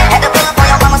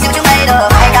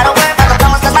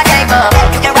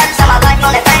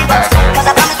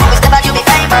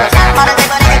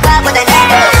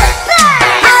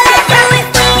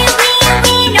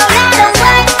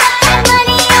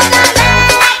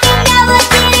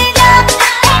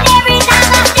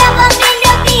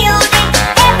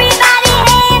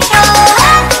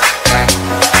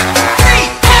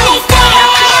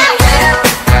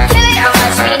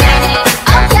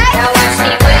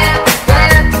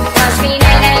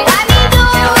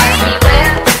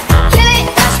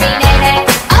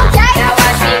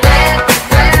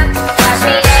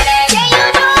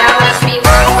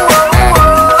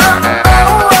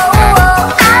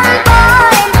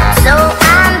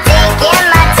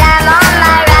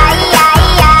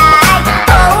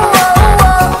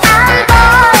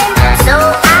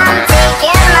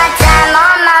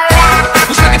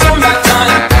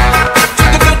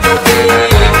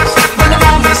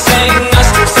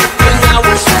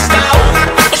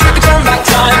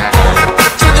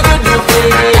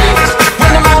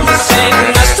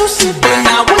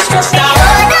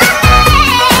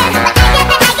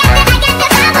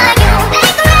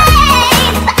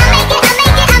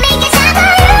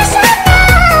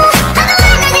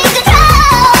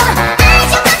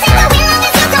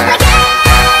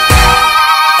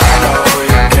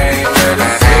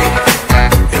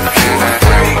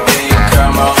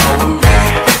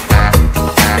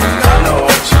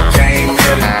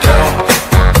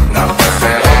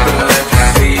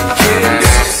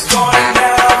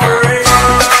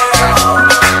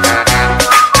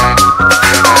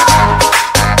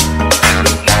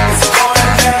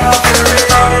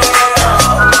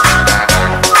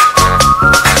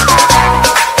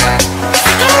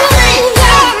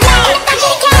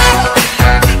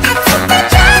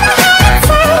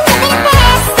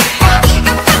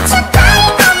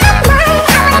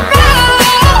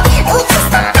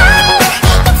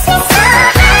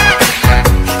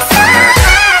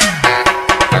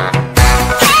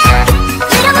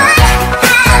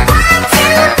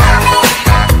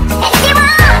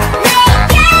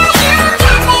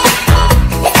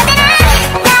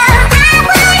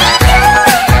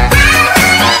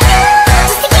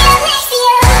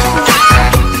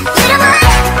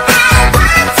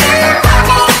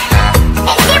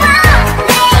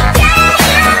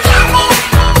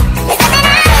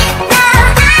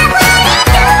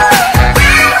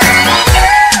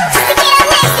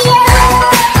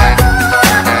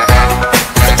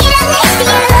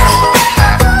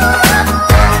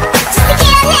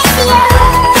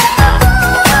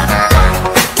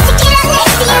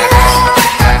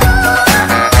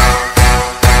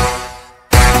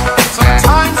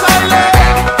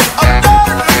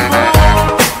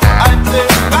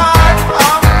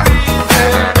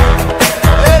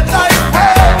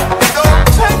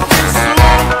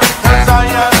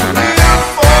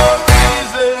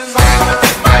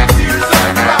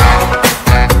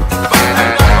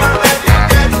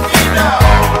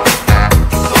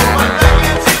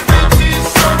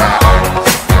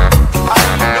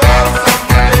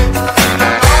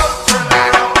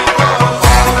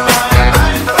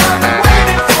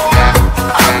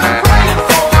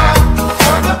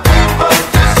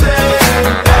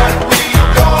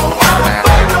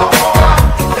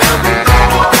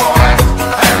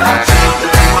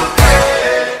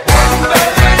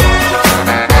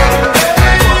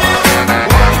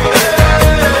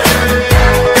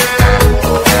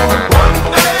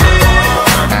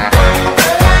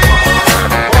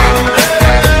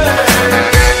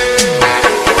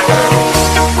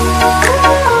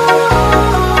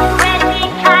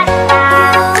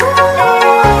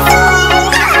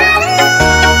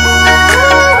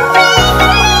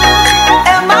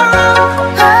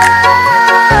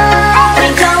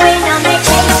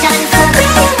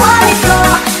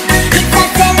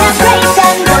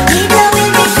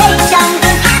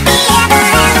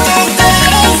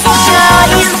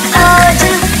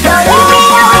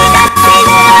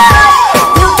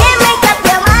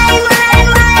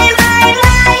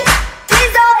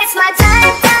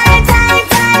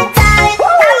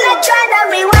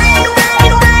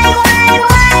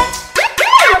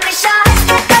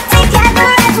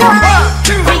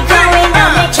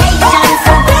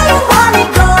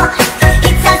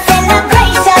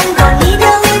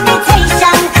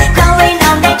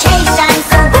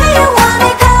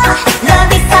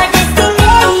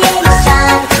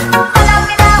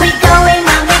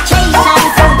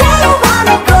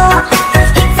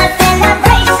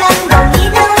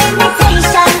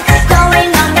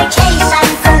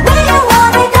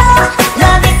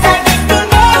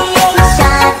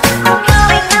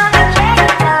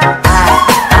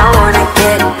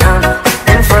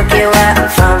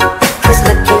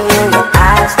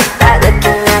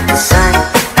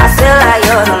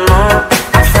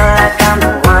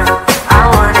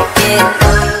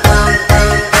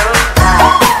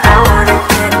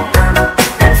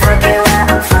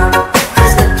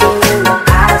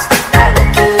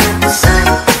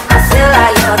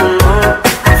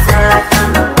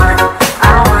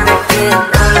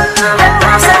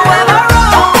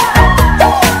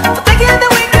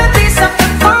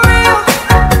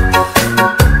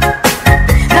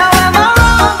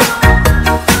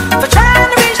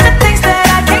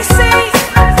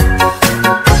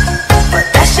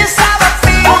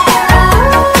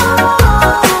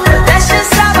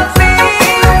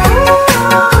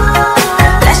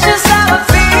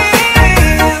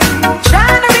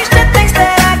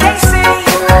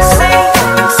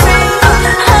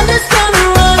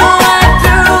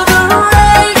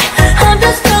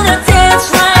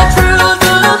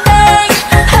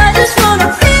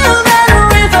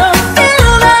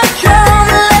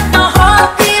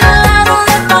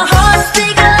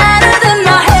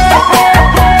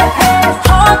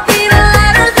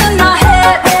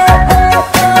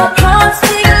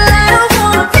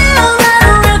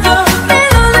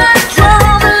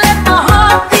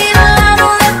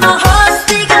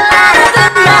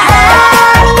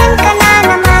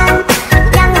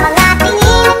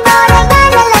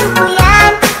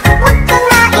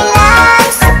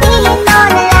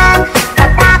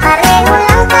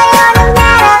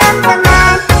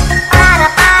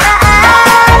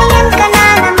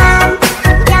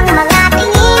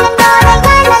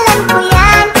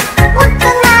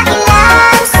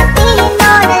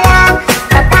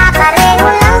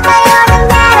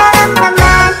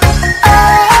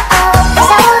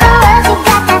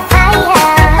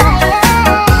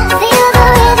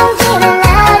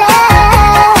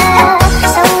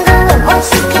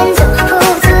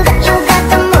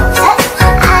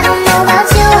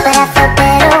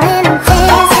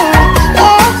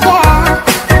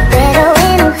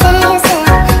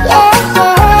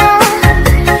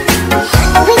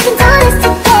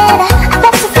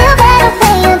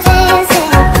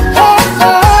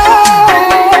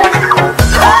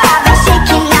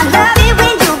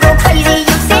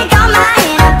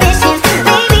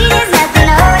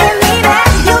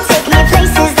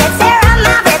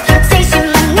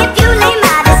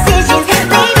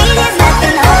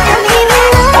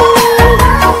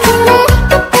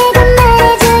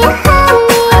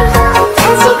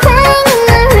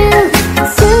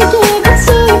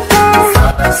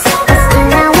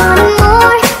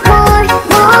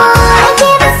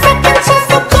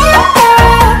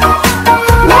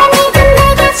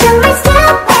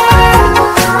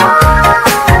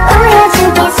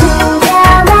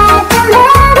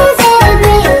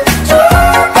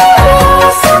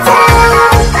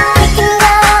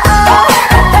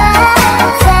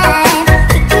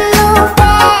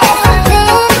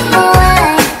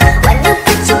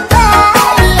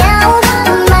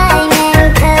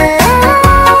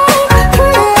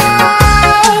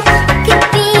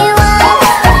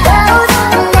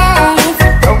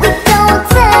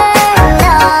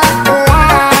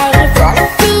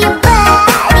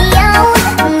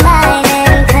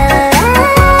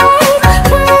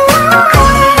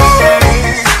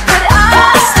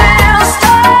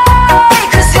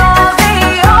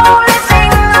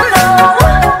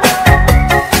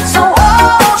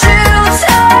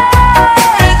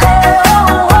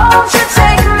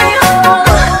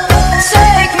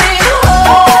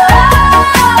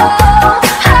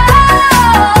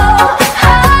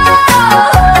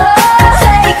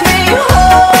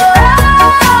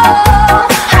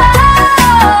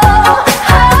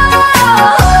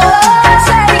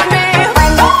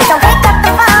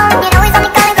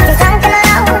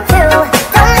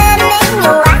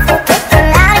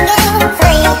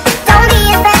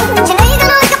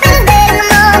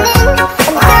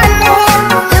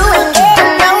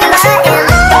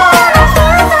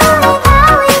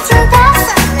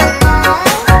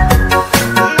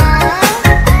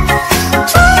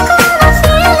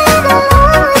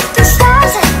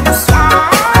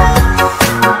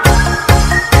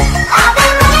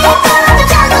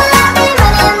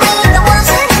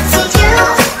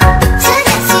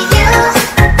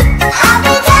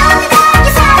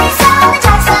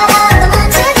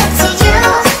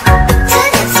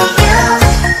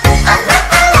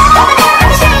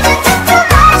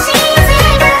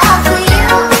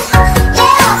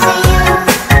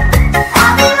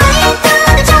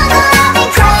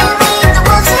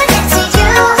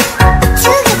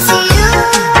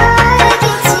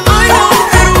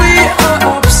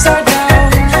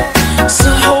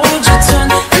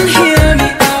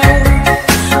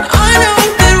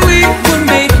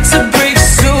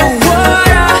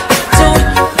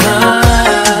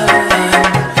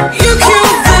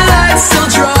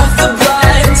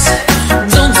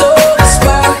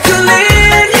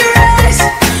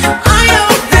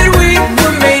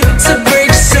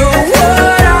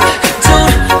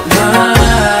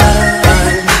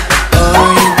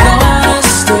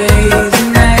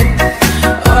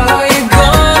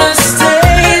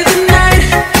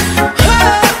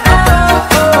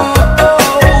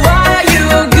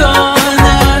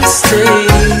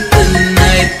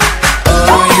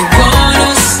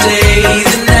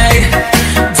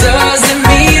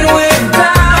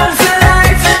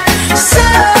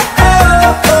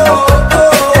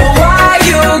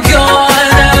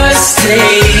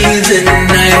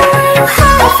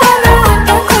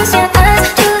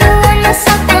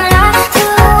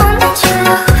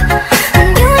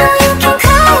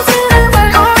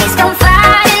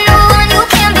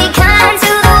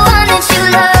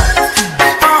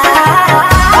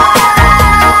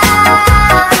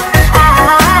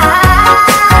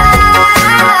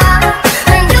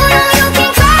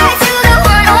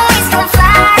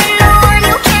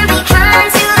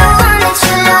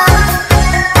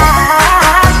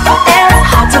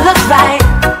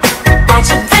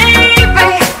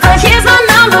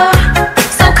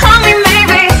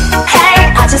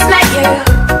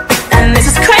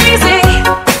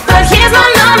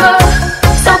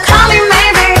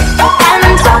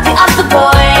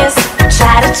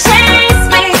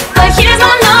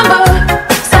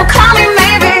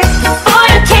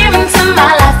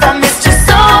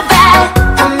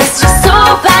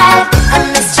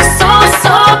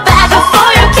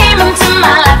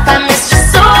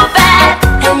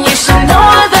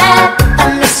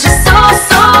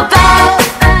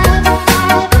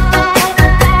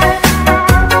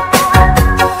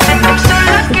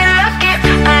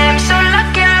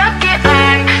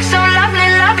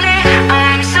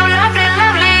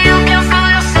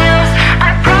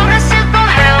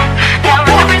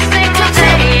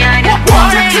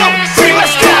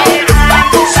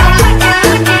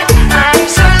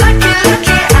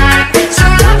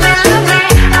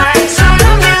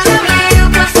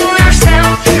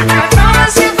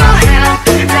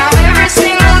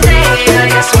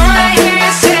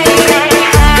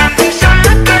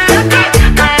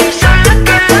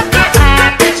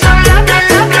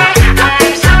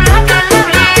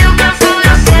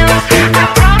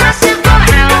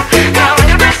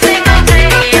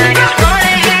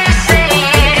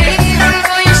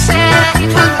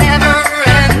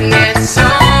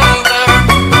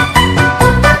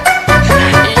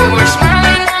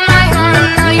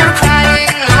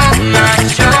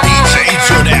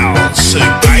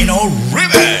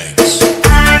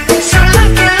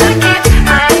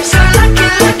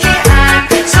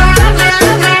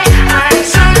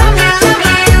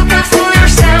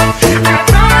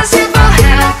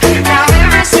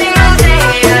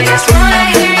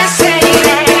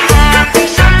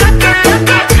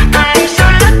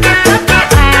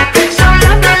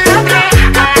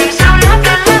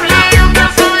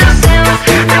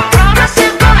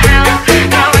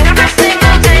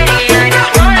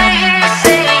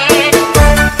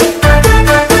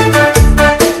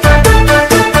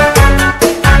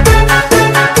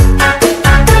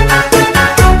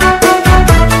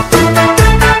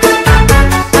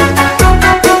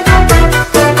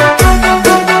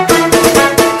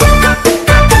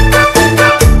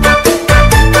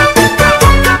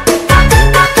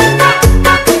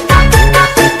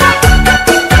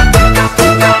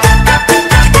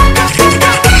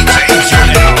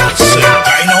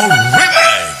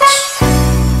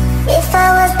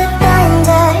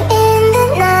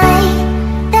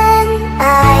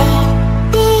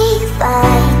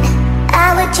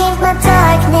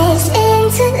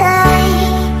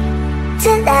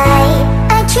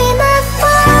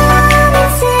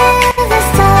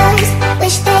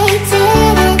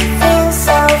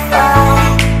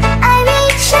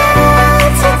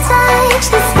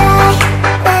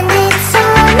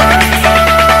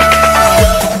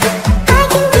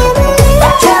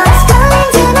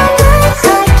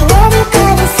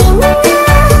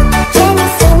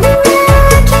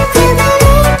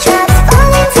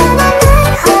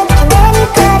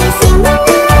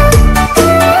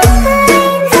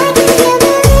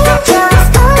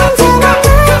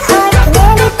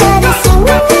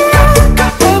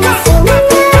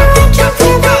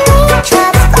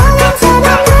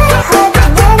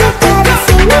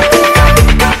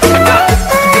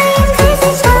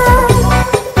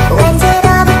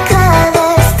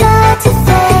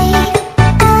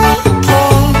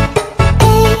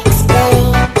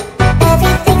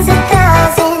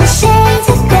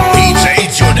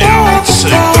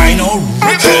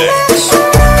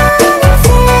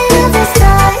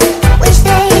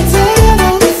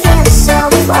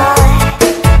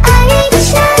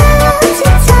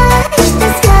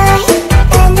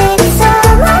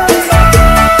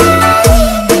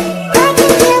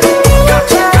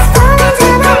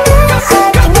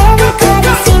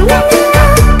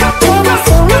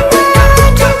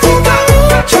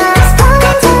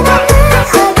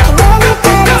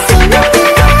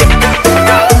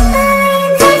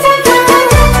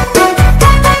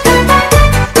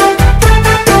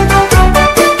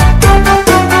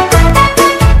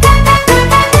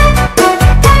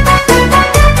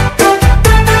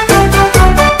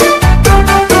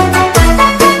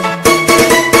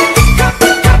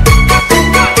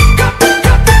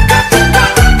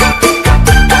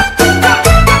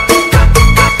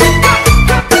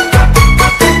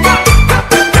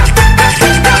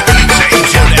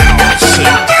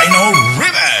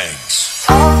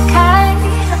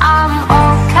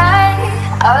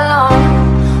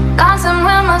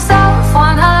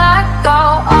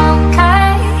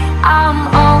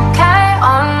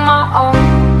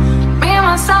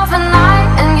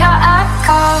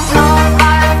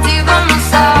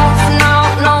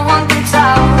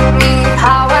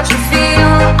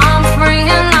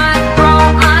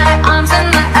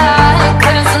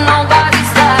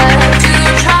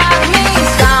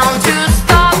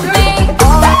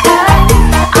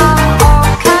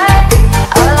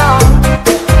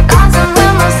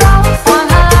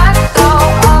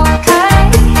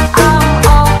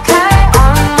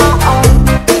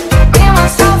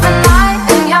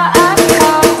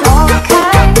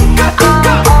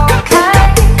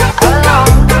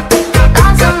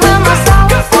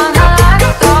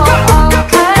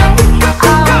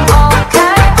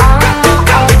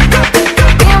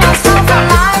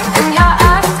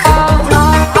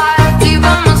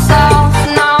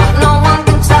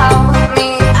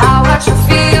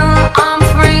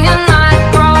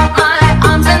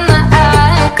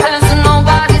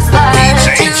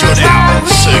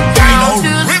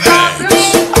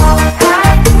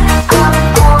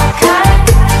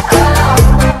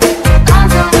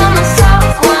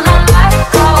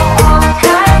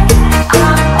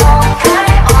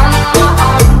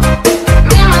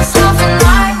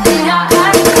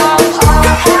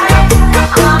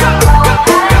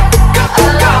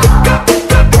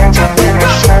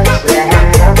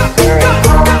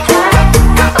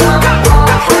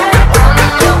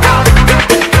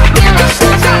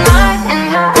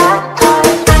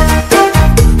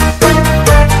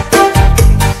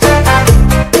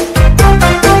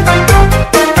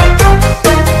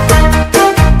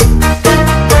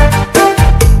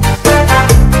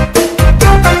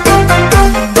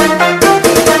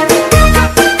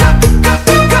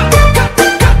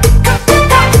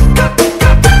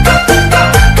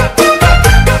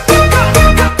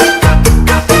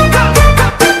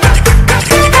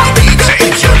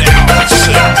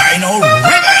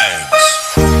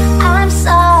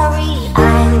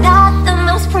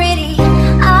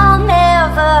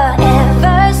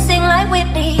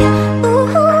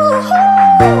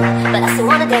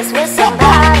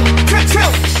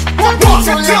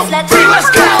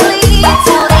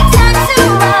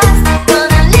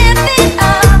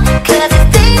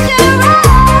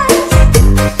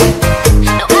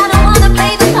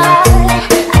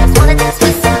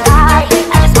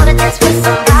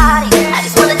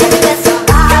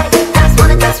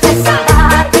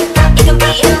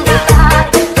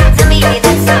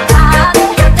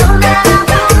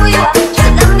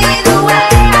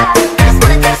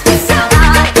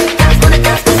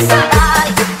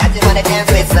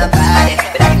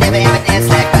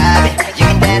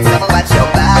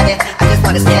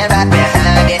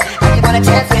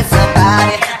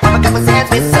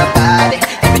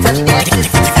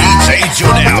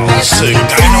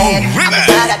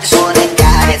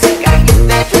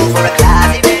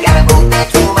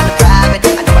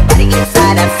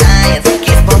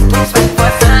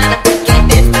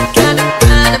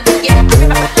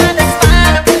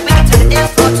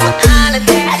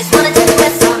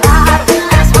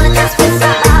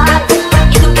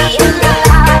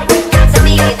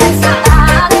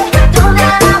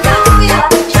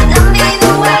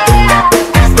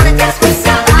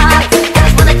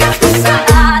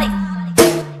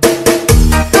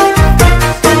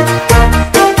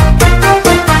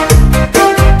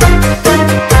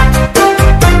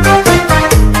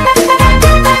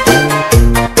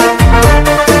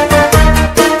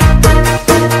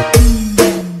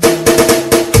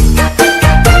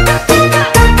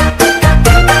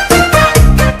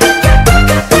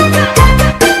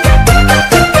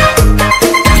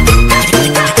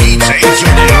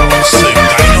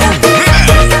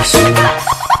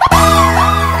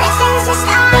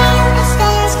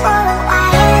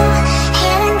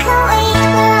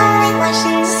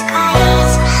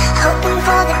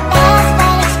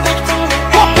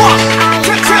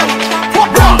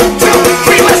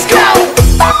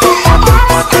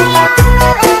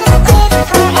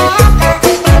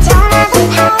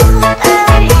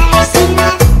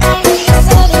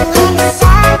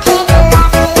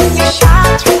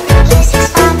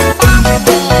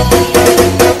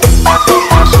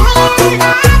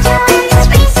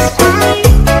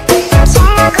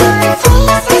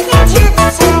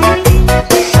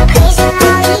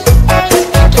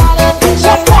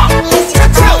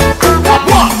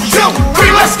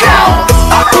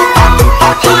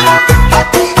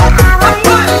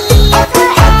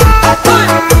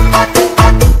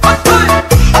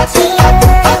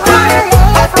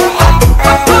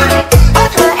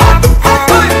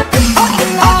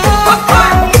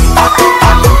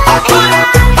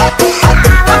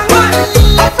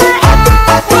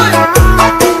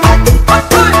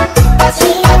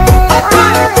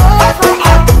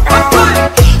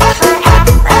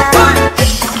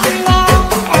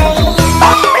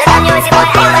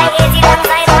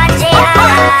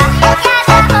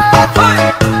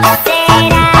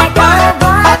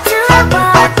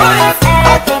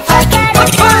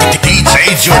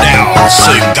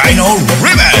SAGAYNO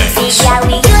Remix. See, yeah,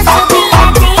 we used to be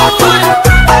a team.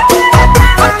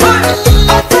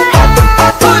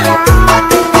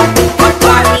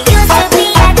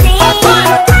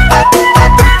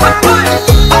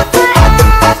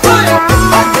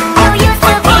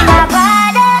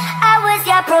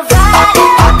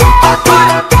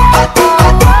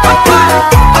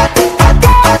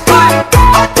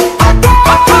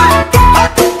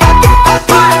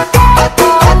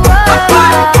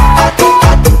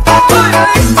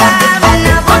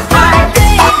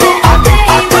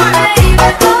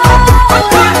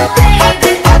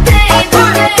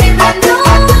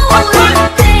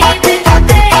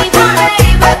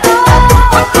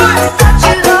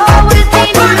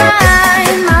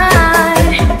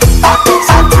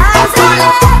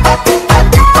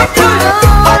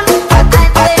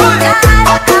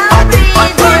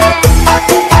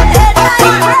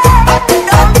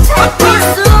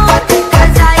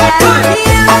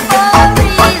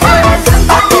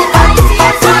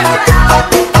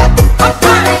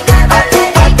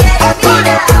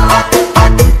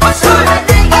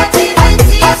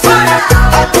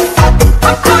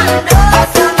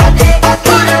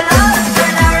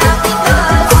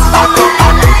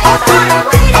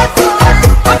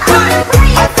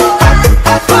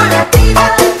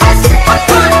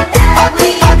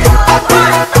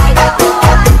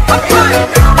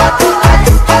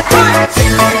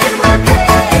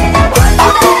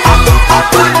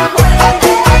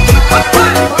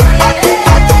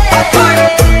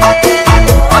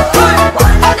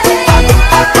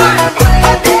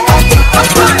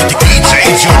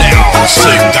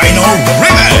 SAGAYNO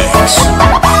Remix.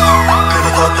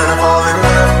 Never thought that I'd fall in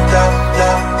love.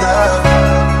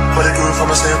 But it grew from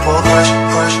a simple crush.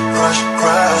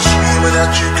 Me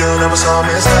without you, girl, never saw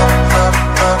me stop.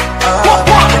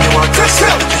 When you walked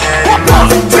outside, put your hand in mine.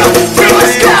 1, 2, 3,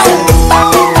 let's go.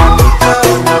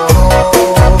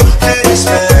 Didn't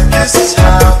expect this is